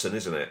comparison,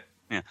 isn't it?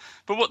 Yeah,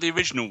 but what the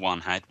original one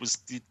had was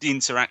the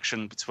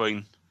interaction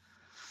between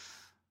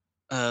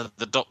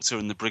the Doctor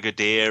and the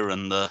Brigadier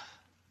and the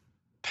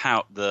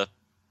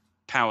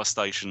power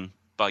station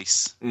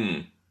base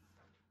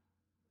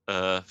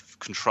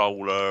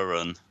controller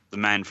and the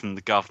man from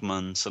the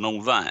government and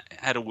all that. It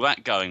had all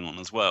that going on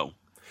as well.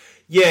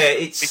 Yeah,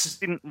 it just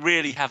didn't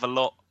really have a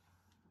lot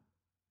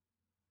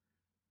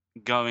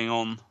going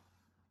on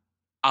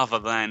other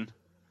than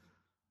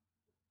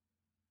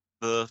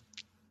her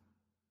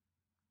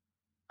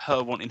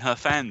wanting her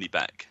family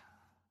back.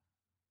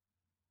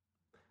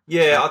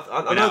 Yeah,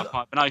 I know.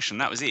 Hibernation,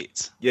 that was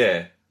it.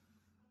 Yeah.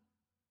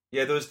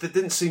 Yeah, there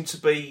didn't seem to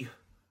be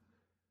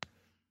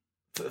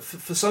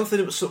for something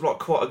that was sort of like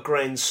quite a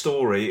grand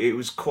story. It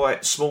was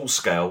quite small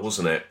scale,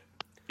 wasn't it?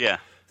 Yeah.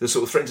 They're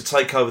sort of threatening to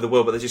take over the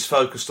world, but they just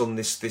focused on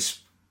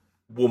this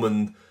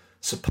woman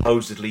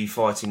supposedly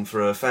fighting for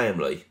her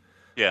family.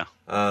 Yeah.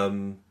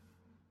 And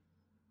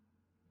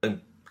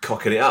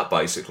cocking it up,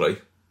 basically.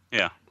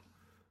 Yeah.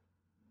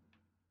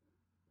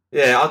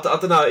 Yeah, I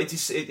don't know.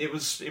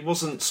 It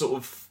wasn't sort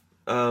of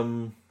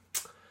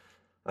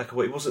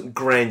it wasn't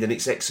grand in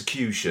its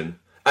execution,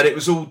 and it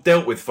was all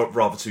dealt with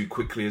rather too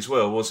quickly as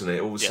well, wasn't it?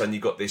 All of a sudden, you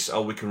got this.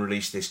 Oh, we can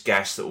release this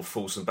gas that will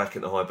force them back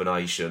into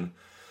hibernation,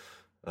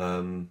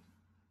 and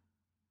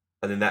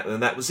then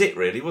that was it,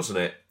 really, wasn't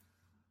it?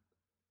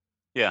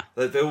 Yeah,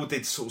 they all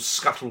did sort of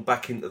scuttle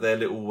back into their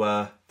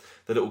little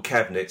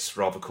cabinets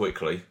rather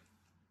quickly.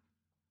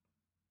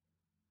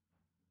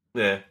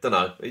 Yeah, don't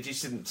know. It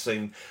just didn't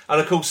seem. And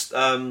of course,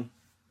 in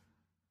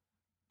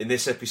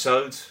this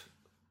episode,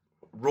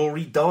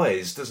 Rory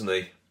dies, doesn't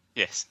he?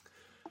 Yes.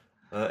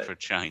 For a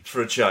change.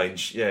 For a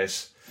change,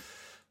 yes.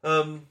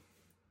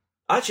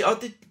 Actually, I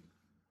did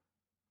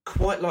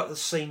quite like the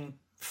scene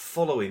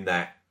following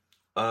that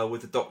with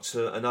the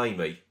Doctor and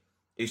Amy.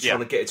 He's trying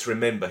to get her to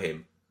remember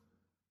him.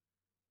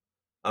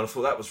 And I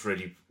thought that was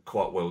really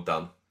quite well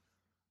done.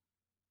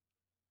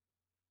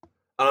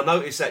 And I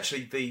noticed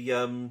actually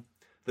the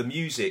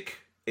music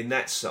in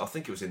that, I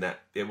think it was in that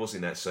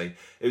scene.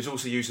 It was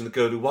also using The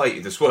Girl Who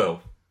Waited as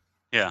well.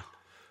 Yeah.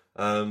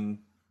 So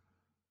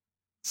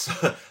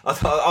I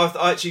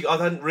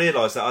hadn't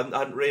realised that. I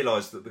hadn't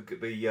realised that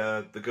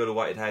the Girl Who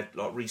Waited had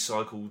like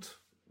recycled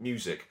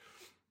music.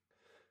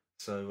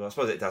 So I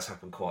suppose it does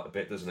happen quite a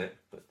bit, doesn't it?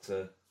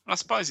 But I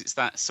suppose it's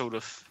that sort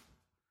of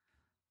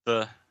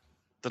the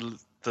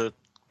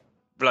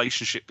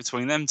relationship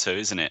between them two,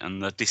 isn't it?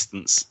 And the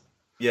distance.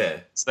 Yeah,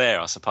 it's there.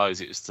 I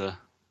suppose it was the.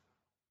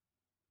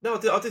 No,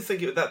 I did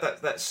think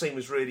that scene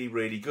was really,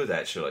 really good,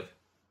 actually.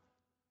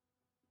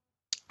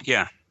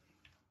 Yeah.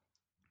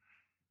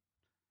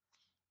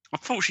 I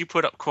thought she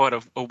put up quite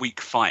a weak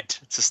fight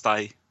to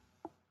stay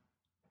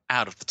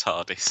out of the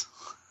TARDIS.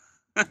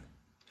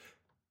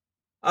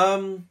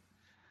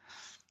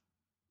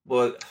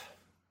 Well,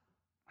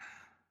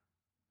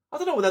 I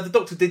don't know. The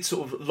Doctor did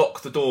sort of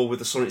lock the door with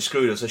the sonic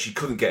screwdriver, so she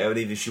couldn't get out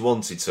even if she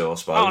wanted to, I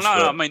suppose. Oh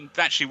no! I mean,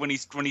 actually, when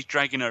he's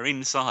dragging her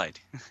inside,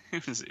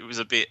 it was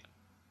a bit.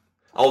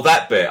 Oh,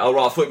 that bit. Oh,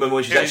 right. I thought you meant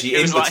when she's actually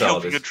in the TARDIS. It was like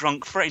helping a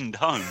drunk friend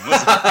home,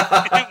 wasn't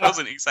it? It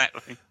wasn't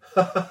exactly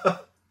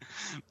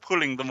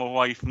pulling them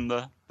away from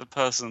the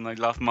person they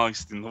love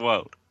most in the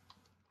world.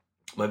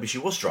 Maybe she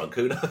was drunk.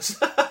 Who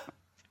knows?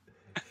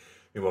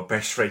 You're my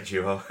best friend,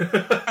 you are.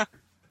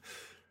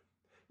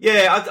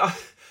 Yeah,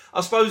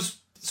 I suppose.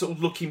 Sort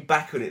of looking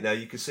back on it now,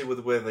 you can see where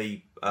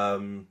the I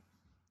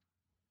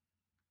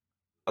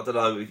don't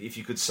know if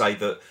you could say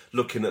that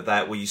looking at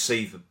that, where you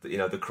see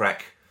the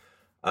crack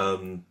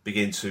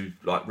begin to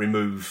like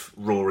remove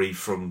Rory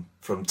from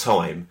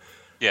time.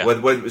 Yeah.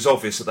 When it was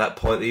obvious at that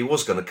point that he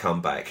was going to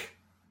come back.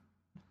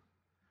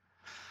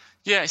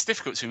 Yeah, it's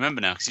difficult to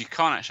remember now because you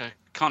can't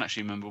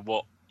actually remember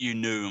what you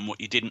knew and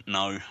what you didn't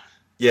know.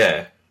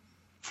 Yeah.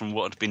 From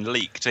what had been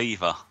leaked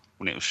either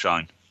when it was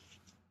shown.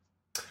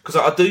 Because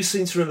I do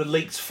seem to remember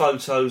leaked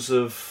photos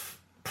of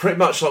pretty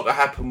much like what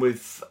happened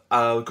with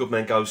Good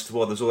Man Goes to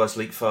War. There's all those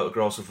leaked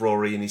photographs of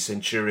Rory in his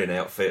Centurion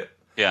outfit.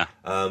 Yeah.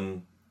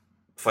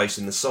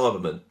 Facing the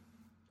Cybermen.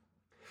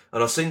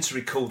 And I seem to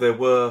recall there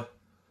were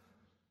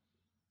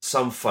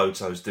some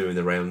photos doing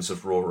the rounds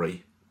of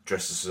Rory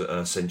dressed as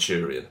a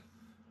Centurion.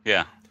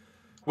 Yeah.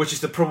 Which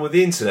is the problem with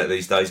the internet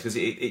these days, because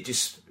it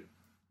just...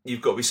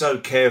 You've got to be so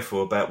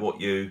careful about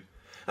what you...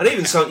 And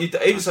even something you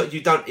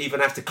don't even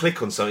have to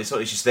click on something.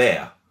 It's just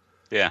there.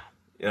 Yeah.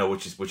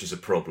 Which is a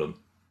problem.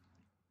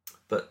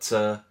 But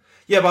but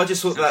I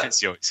just thought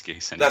that's your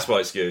excuse. Anyway. That's my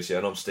excuse, yeah,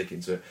 and I'm sticking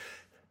to it.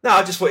 No,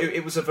 I just thought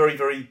it was a very,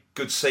 very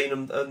good scene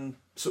and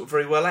sort of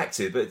very well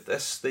acted. But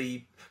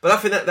But I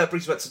think that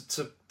brings me back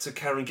to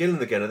Karen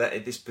Gillan again,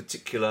 at this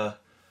particular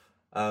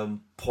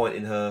point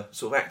in her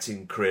sort of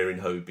acting career in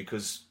Who,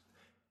 because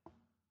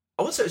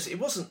I would say it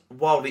wasn't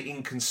wildly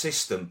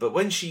inconsistent, but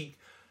when she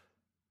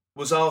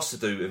was asked to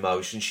do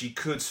emotion, she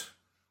could,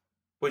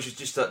 when she's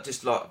just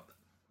like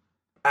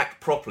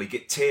act properly,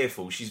 get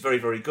tearful. She's very,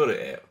 very good at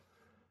it.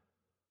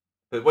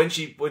 But when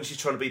she's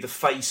trying to be the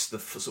face, the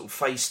sort of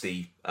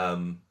feisty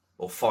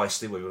or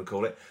feisty, whatever you want to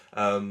call it,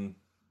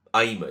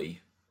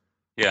 Amy,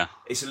 yeah,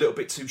 it's a little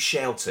bit too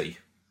shouty.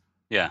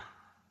 Yeah.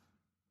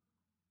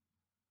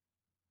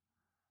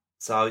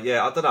 So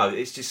yeah, I don't know.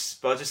 It's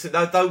just, but I just think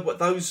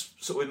those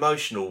sort of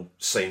emotional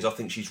scenes, I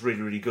think she's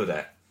really, really good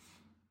at.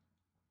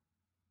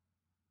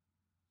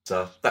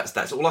 So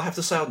that's all I have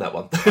to say on that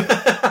one.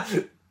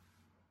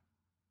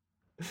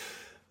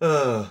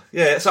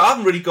 Yeah, so I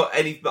haven't really got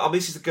any. I mean,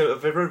 this is a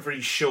very,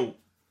 very short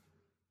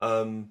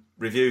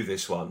review.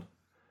 This one.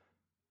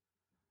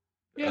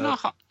 Yeah, no.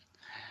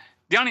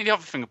 The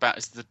other thing about it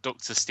is the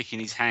Doctor sticking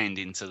his hand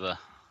into the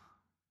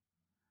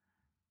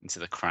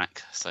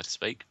crack, so to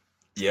speak.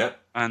 Yeah.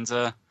 And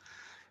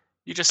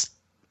you just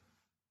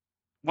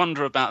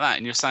wonder about that,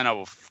 and you're saying, oh,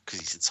 well, because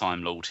he's a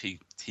Time Lord,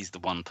 he's the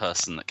one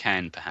person that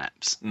can,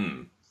 perhaps.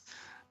 Mm.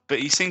 But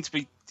he seemed to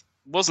be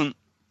wasn't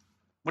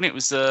when it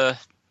was the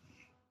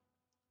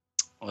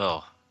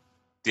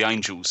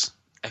Angels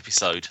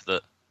episode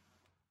that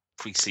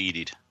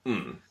preceded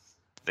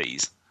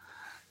these.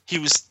 He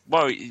was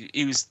worried.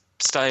 He was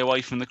stay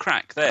away from the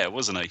crack there,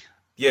 wasn't he?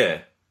 Yeah.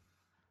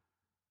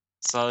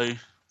 So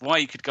why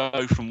you could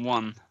go from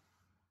one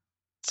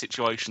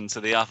situation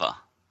to the other.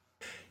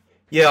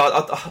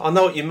 Yeah, I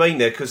know what you mean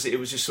there, because it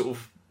was just sort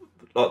of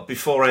like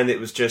beforehand. It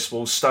was just,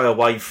 well, stay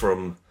away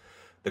from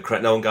the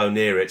crap. No one go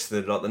near it. So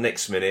the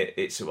next minute,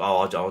 it's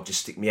I'll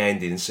just stick my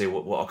hand in and see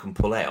what I can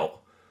pull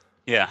out.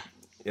 Yeah,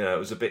 it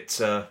was a bit.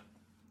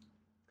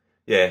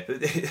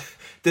 It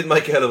didn't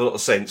make a hell of a lot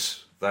of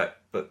sense that,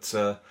 but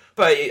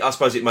I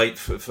suppose it made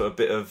for a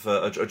bit of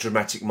a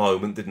dramatic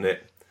moment, didn't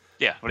it?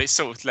 Yeah, well, it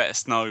sort of let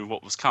us know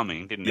what was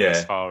coming, didn't it? Yeah.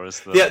 As far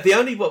as the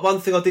only one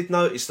thing I did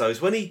notice though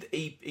is when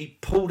he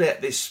pulled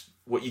out this,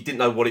 what you didn't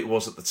know what it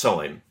was at the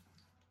time,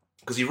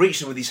 because he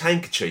reached in with his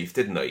handkerchief,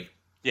 didn't he?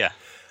 Yeah.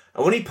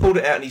 And when he pulled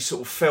it out and he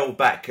sort of fell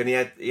back and he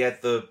had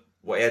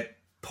what he had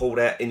pulled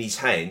out in his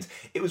hand,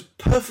 it was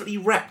perfectly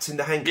wrapped in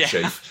the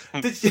handkerchief.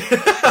 Yeah.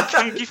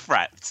 Gift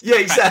wrapped. Yeah,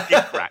 exactly.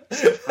 Gift wrapped.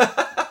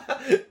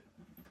 It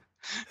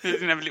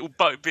didn't have a little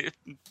bit of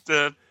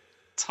the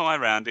tie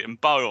around it and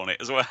bow on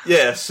it as well.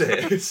 Yeah, that's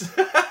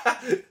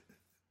it.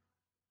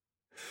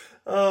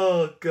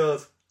 Oh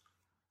God.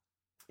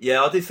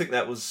 Yeah, I did think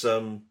that was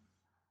that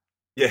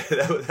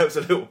was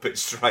a little bit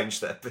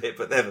strange, that bit,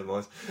 but never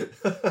mind.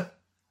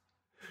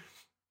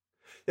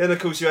 Yeah, and of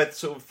course you had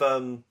sort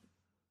of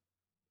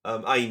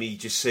Amy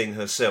just seeing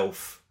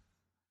herself,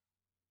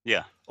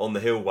 on the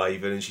hill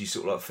waving, and she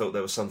sort of like felt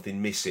there was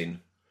something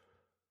missing.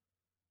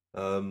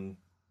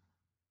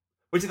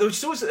 Which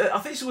always, I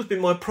think it's always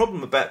been my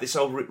problem about this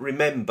whole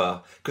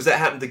remember, because that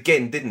happened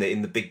again, didn't it,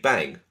 in the Big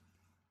Bang?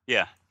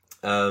 Yeah.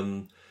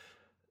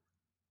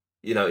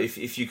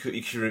 If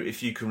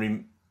you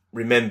can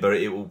remember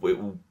it, it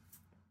will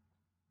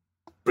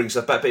bring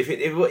stuff back. But if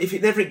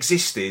it never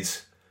existed,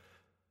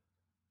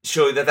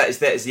 surely that is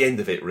the end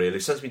of it. Really,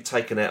 if something's been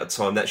taken out of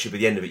time, that should be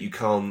the end of it. You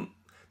can't.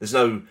 There's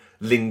no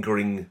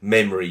lingering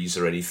memories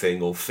or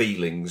anything, or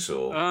feelings,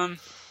 or.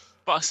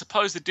 But I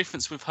suppose the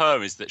difference with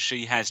her is that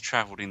she has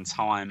travelled in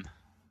time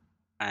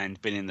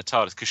and been in the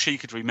TARDIS, because she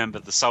could remember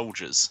the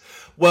soldiers,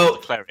 the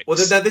clerics. Well,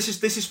 now this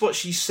is what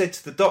she said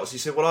to the doctor. He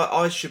said, "Well,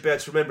 I should be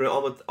able to remember it.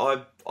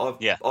 I've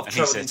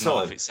travelled in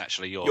time. It's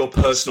actually your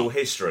personal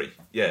history."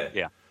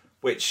 Yeah.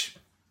 Which.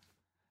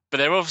 But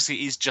there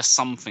obviously is just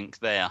something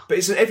there. But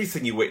isn't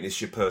everything you witness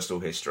your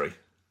personal history?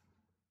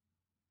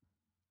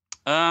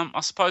 I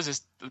suppose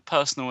it's the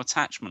personal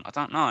attachment. I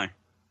don't know.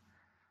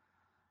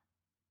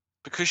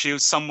 Because she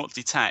was somewhat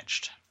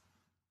detached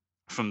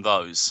from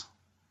those,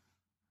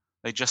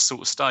 they just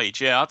sort of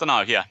stayed. Yeah, I don't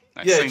know. Yeah,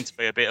 that seemed to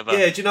be a bit of a...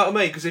 Yeah, do you know what I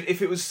mean? Because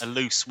if it was... a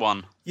loose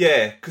one.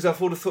 Yeah, because I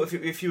would have thought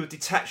if you were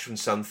detached from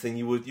something,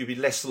 you'd be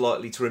less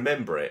likely to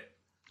remember it.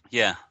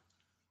 Yeah.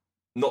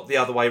 Not the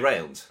other way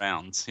round.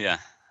 Yeah.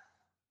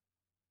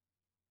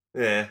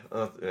 Yeah,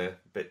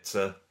 but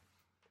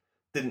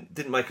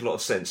didn't make a lot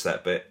of sense,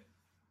 that bit.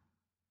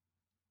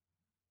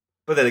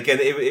 But then again,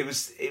 it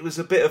was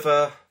a bit of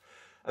a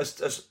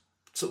as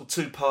sort of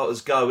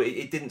two-parters go.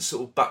 It didn't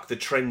sort of buck the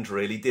trend,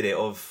 really, did it?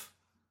 Of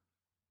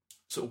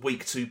sort of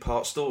weak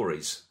two-part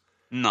stories.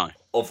 No.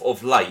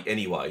 Of late,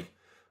 anyway.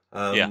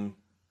 Yeah.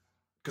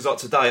 Because like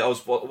today, I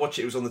was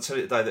watching. It was on the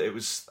telly today that it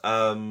was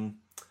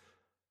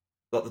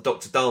like the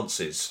Doctor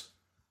Dances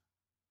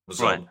was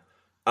right on.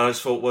 And I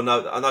just thought, well,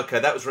 no, and okay,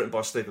 that was written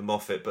by Stephen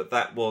Moffat, but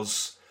that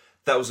was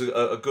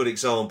a good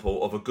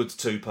example of a good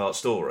two-part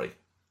story.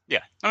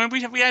 Yeah, I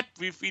mean,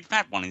 we've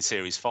had one in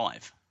series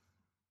 5.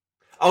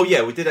 Oh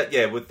yeah, we did that.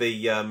 Yeah, with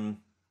the Time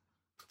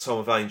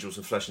of Angels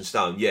and Flesh and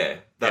Stone. Yeah,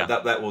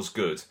 that was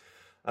good.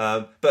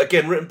 But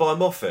again, written by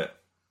Moffat.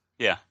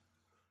 Yeah.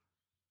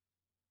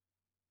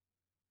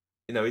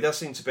 He does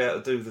seem to be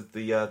able to do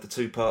the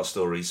two-part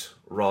stories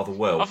rather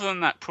well. Other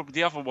than that, probably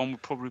the other one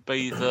would probably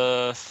be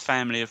the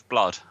Family of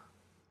Blood.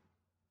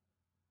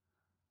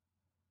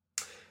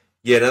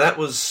 Yeah, now that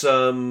was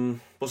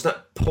wasn't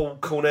that Paul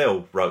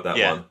Cornell wrote that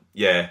one?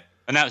 Yeah.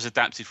 And that was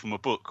adapted from a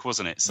book,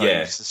 wasn't it? So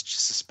I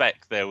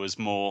suspect there was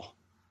more,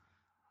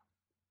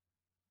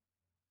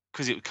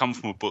 because it would come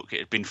from a book. It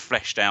had been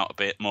fleshed out a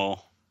bit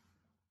more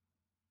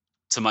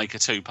to make a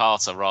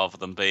two-parter, rather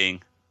than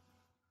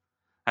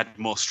had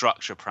more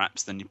structure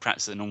perhaps than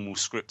the normal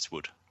script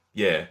would.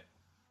 Yeah.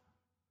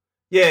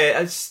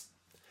 Yeah,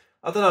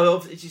 I don't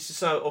know. It's just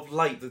so of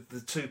late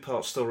the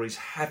two-part stories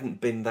haven't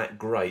been that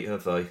great,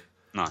 have they?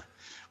 No.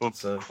 Well,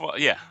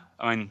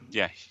 I mean,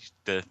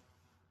 the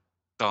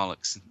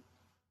Daleks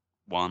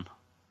one.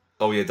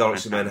 Oh yeah,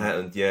 Daleks in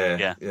Manhattan.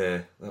 Yeah,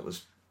 that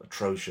was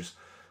atrocious.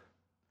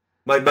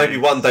 Maybe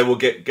one day we'll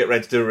get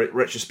around to do a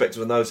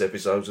retrospective on those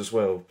episodes as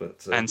well.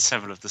 But and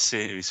several of the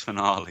series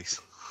finales.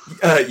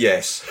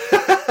 Yes.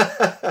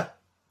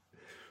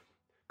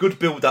 Good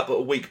build-up, but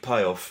a weak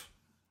payoff.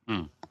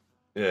 Mm.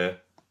 Yeah.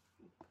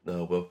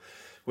 No, well,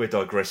 we're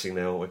digressing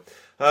now, aren't we?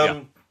 I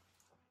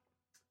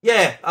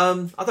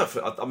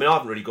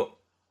haven't really got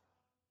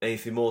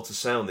anything more to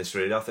say on this,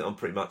 really. I think I'm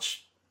pretty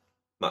much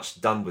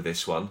done with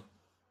this one.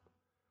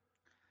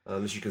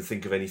 Unless you can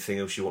think of anything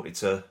else you wanted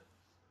to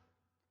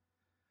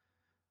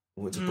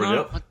bring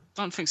up. I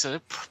don't think so.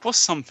 There was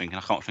something, and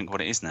I can't think what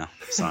it is now.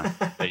 So,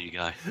 there you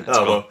go.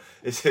 Well,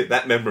 is it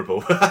that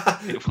memorable?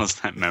 It was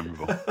that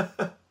memorable.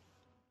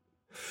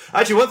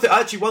 One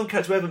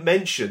character we haven't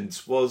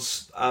mentioned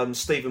was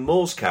Stephen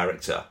Moore's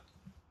character.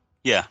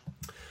 Yeah.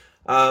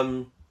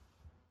 Who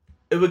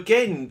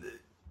again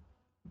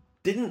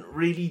didn't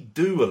really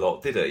do a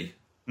lot, did he?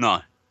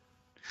 No.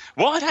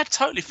 What I had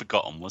totally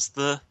forgotten was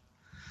the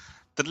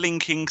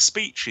linking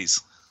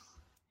speeches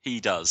he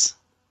does.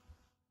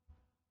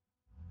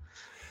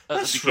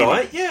 That's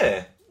right.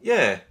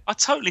 Yeah. I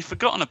totally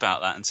forgotten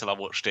about that until I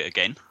watched it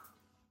again.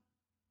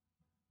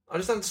 I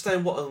just don't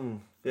understand what.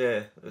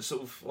 It's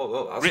sort of.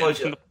 Written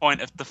from the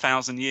point of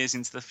 1,000 years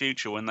into the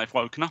future when they've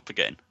woken up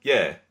again.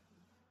 Yeah.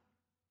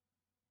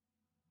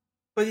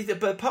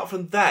 But apart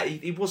from that,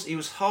 he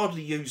was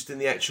hardly used in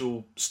the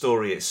actual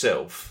story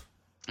itself.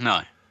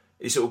 No.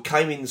 He sort of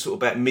came in sort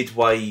of about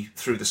midway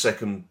through the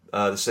second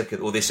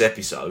or this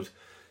episode,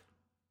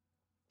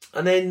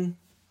 and then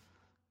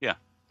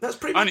that's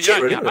pretty much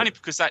it. Really, only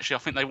because actually I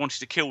think they wanted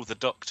to kill the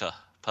Doctor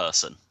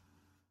person,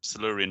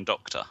 Silurian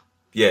Doctor.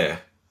 Yeah.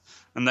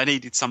 And they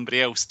needed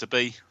somebody else to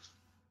be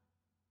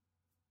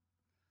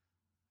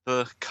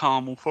the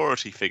calm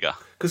authority figure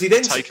because he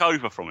then take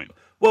over from him.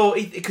 Well,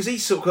 because he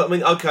sort of, I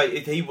mean, okay,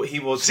 he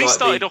was. He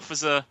started off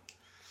as a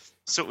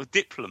sort of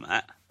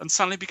diplomat and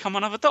suddenly become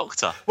another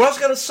Doctor. Well, I was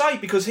going to say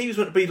because he was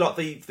meant to be like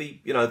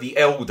the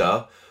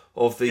elder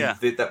of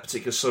that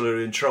particular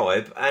Silurian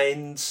tribe,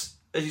 and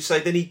as you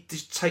say, then he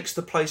just takes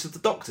the place of the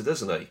Doctor,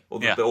 doesn't he? Or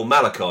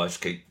Malachi, I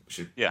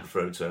should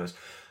refer to him as.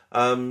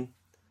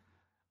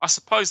 I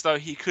suppose though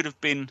he could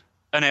have been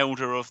an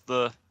elder of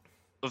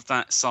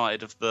that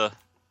side of the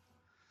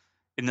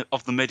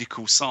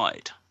medical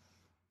side,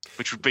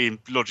 which would be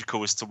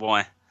logical as to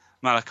why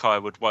Malachi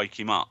would wake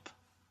him up.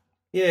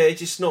 Yeah,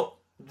 it's just not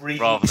really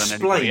rather than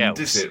explained,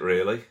 is it?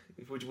 Really,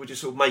 we're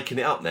just sort of making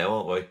it up now,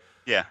 aren't we?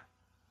 Yeah.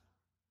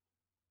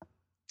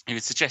 He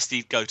would suggest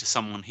he'd go to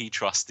someone he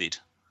trusted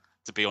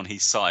to be on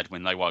his side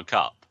when they woke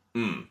up.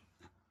 Hmm.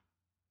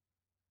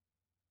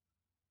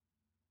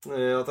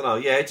 Yeah, I don't know.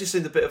 Yeah, it just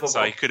seemed a bit of a...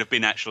 So he could have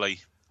been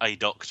actually a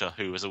Doctor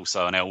who was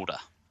also an elder.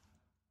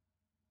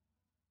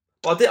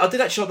 Well, I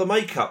did actually like the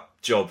makeup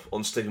job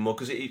on Stephen Moore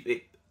because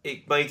it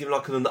made him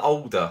like an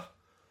older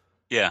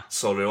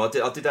Silurian.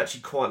 I did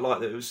actually quite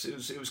like that. It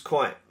was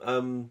quite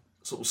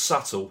sort of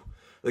subtle.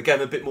 They gave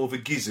him a bit more of a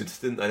gizzard,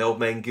 didn't they? An old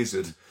man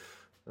gizzard.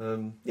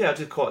 I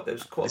did quite. That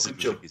was quite a good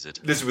job.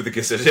 Lizard with a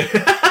gizzard.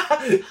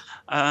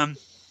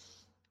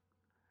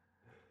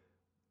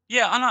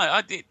 Yeah, I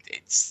know.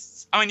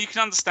 I mean, you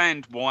can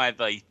understand why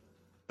they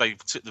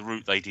took the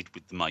route they did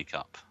with the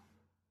makeup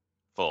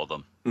for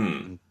them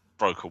and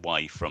broke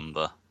away from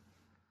the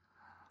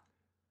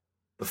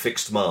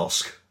fixed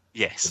mask.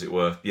 Yes, as it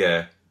were.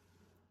 Yeah,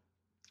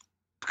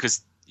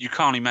 because you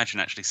can't imagine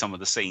actually some of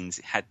the scenes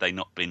had they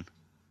not been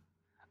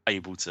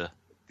able to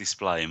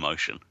display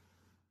emotion.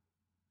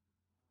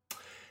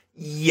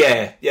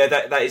 Yeah,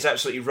 that is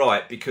absolutely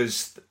right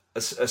because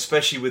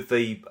especially with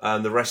the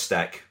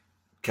Restak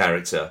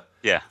character.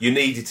 Yeah, you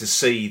needed to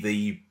see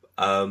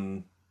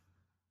basically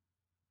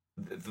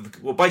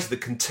the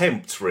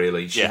contempt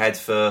really she had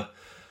for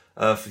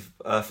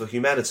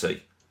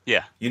humanity.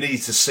 Yeah, you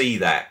needed to see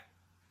that.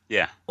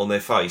 Yeah, on their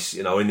face,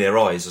 in their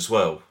eyes as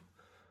well.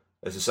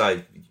 As I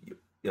say,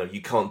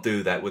 you can't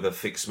do that with a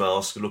fixed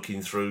mask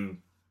looking through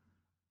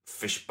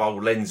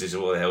fishbowl lenses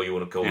or what the hell you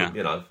want to call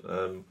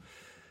them.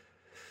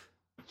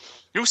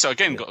 You also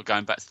got to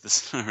going back to the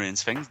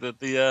Silurians thing,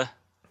 the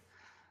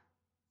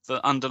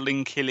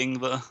underling killing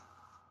the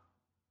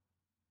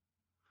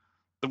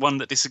one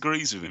that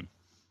disagrees with him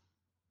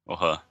or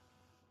her,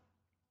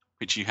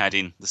 which you had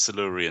in the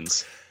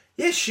Silurians.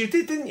 Yes, you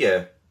did, didn't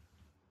you?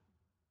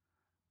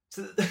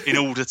 In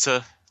order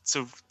to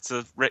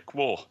wreak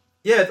war.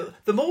 Yeah,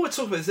 the more we're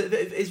talking about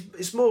it,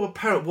 it's more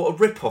apparent what a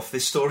rip-off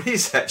this story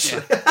is,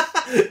 actually.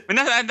 Yeah.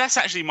 And that's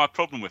actually my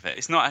problem with it.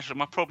 It's not actually,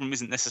 my problem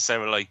isn't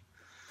necessarily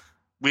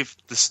with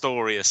the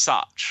story as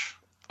such,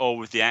 or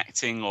with the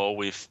acting, or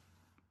with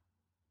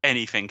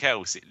anything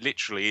else. It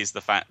literally is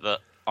the fact that,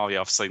 oh yeah,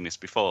 I've seen this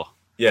before.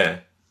 Yeah.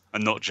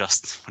 And not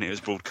just when it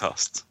was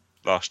broadcast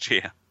last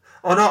year.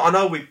 I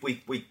know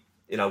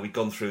we'd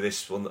gone through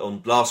this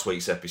on last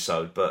week's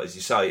episode, but as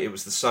you say, it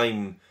was the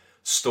same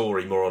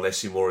story, more or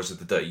less, in Warriors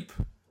of the Deep.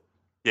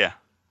 Yeah.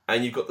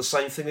 And you've got the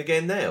same thing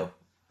again now.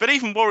 But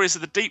even Warriors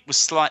of the Deep was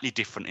slightly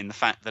different in the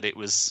fact that it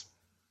was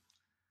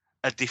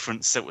a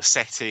different sort of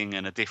setting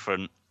and a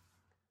different...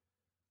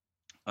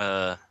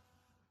 there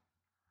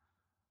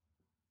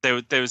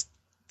was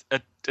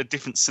a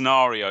different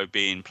scenario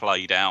being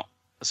played out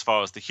as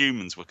far as the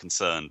humans were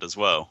concerned as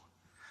well.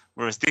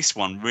 Whereas this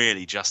one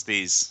really just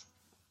is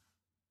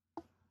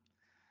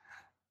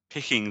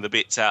picking the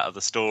bits out of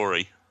the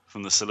story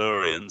from the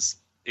Silurians.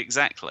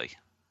 Exactly.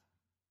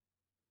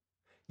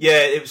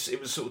 Yeah, it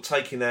was sort of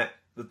taking that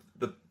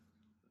the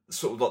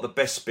sort of like the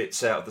best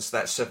bits out of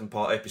that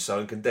 7-part episode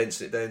and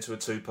condensing it down to a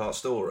 2-part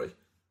story.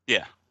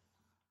 Yeah.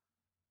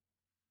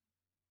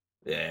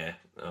 Yeah.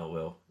 Oh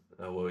well.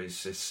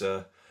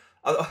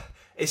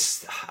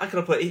 It's how can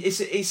I put it?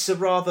 It's a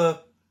rather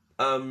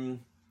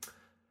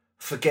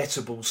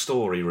forgettable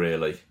story,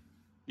 really.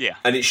 Yeah.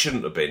 And it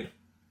shouldn't have been.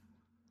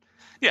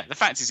 Yeah, the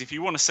fact is, if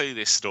you want to see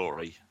this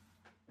story,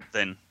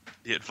 then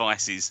the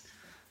advice is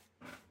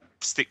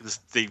stick the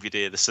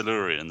DVD of the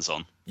Silurians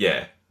on.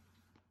 Yeah.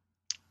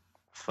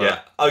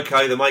 Yeah.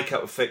 Okay, the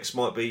makeup effects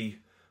might be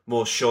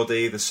more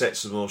shoddy, the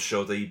sets are more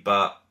shoddy,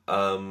 but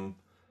I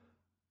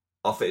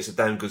think it's a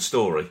damn good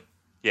story.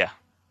 Yeah.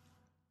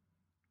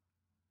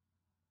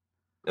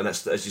 And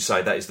that's, as you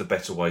say, that is the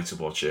better way to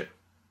watch it.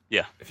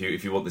 Yeah. If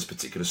you want this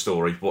particular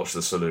story, watch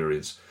the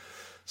Silurians.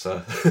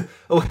 So,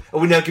 are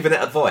we now giving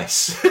that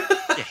advice?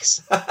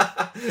 Yes.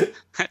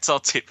 That's our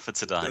tip for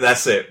today.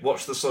 That's it.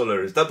 Watch the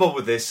Silurians. Don't bother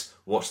with this.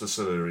 Watch the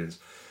Silurians.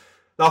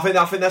 No, I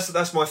think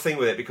that's my thing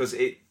with it, because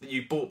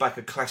you brought back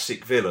a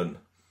classic villain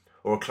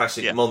or a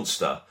classic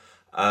monster.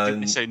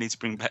 Didn't necessarily need to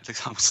bring back the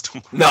whole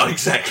story. No,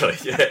 exactly.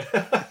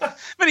 Yeah.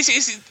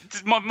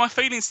 My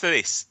feelings to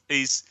this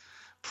is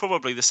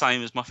probably the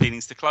same as my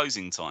feelings to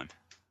Closing Time.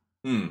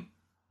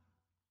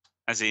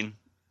 As in,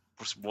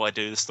 why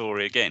do the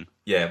story again?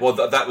 Yeah. Well,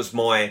 that was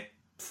my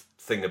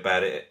thing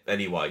about it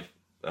anyway.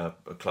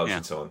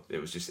 Closing Time. It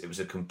was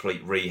a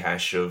complete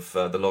rehash of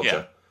the Lodger.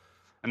 Yeah.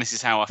 And this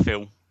is how I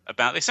feel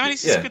about this. I mean,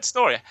 this is a good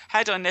story.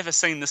 Had I never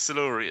seen the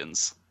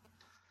Silurians,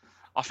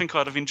 I think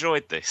I'd have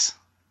enjoyed this.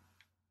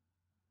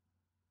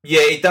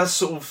 Yeah, it does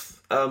sort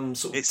of.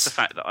 It's the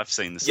fact that I've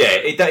seen the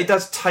Silurians. Yeah, it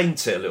does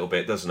taint it a little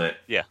bit, doesn't it?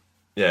 Yeah.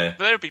 Yeah.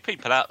 But there'll be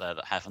people out there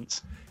that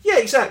haven't. Yeah,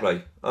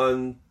 exactly.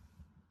 I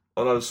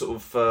know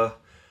sort of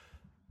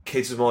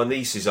kids of my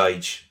niece's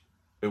age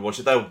who watch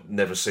it. They've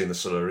never seen the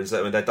Silurians.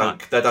 I mean, they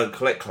don't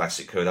collect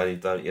classic. They only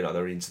don't.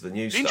 They're into the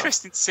new stuff.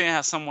 Interesting to see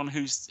how someone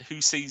who's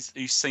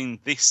seen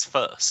this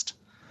first,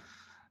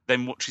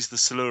 then watches the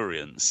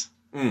Silurians,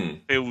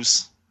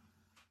 feels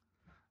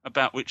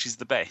about which is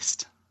the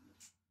best.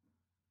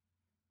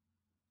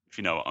 If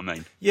you know what I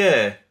mean.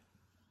 Yeah.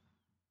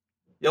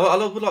 Yeah, I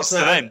would like to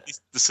know. Them,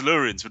 the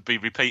Silurians would be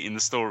repeating the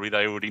story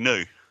they already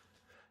knew.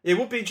 Yeah, it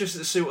would be interesting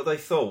to see what they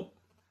thought.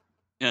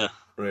 Yeah.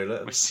 Really? We're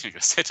going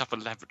to set up a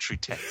laboratory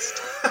test.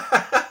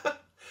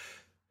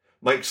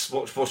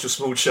 Watch a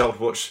small child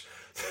watch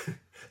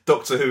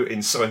Doctor Who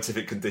in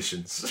scientific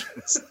conditions.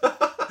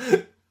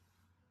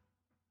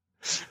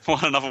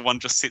 While another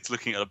one just sits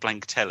looking at a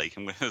blank telly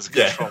and there's a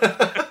control.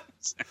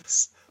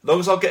 As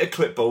long as I get a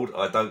clipboard,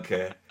 I don't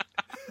care.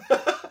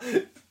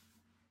 As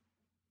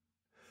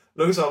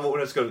long as I'm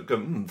always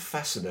going,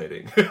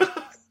 fascinating.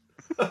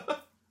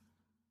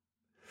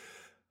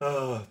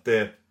 Oh,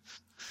 dear.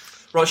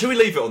 Right, shall we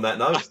leave it on that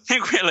note? I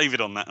think we'll leave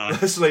it on that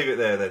note. Let's leave it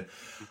there then.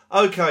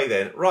 Okay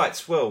then.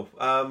 Right, well,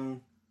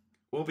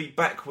 we'll be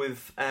back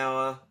with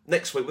our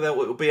next week. It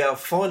will be our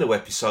final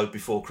episode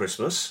before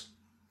Christmas.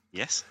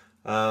 Yes.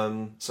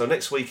 So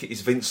next week it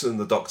is Vincent and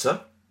the Doctor.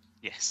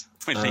 Yes.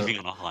 We're leaving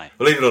on a high.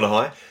 We're leaving on a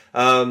high.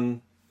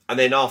 And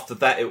then after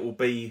that it will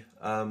be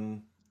the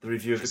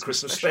review of the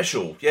Christmas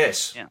special.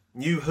 Yes. Yeah.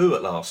 New Who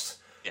at last.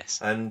 Yes.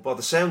 And by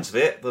the sounds of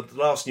it, the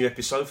last new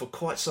episode for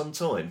quite some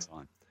time.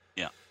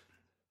 Yeah.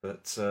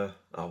 But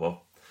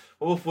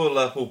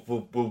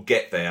we'll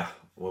get there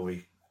when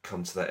we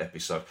come to that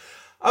episode.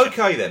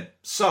 Okay then.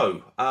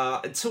 So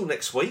until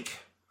next week,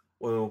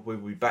 we'll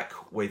be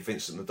back with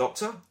Vincent the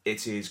Doctor.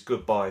 It is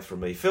goodbye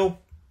from me, Phil,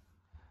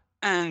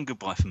 and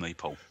goodbye from me,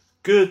 Paul.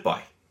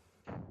 Goodbye.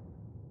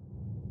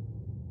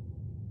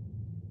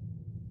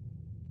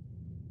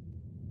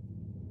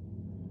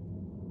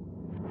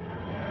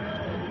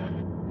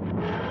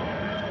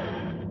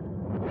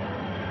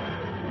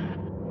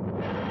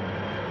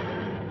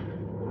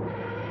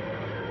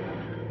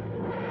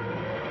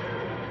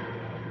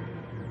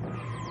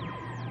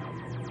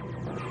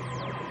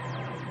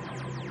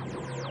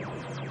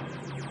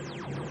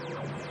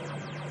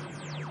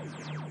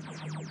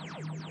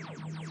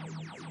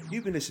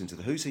 You've been listening to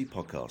the Who's He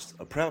podcast,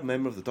 a proud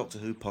member of the Doctor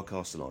Who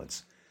Podcast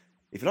Alliance.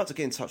 If you'd like to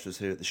get in touch with us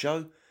here at the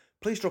show,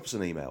 please drop us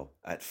an email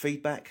at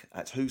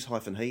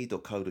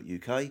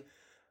feedback@whos-he.co.uk,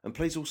 and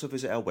please also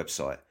visit our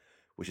website,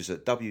 which is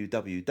at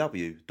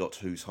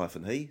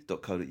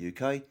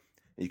www.whos-he.co.uk, and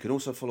you can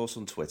also follow us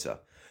on Twitter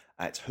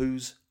at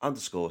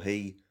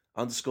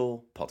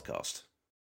whos_he_podcast.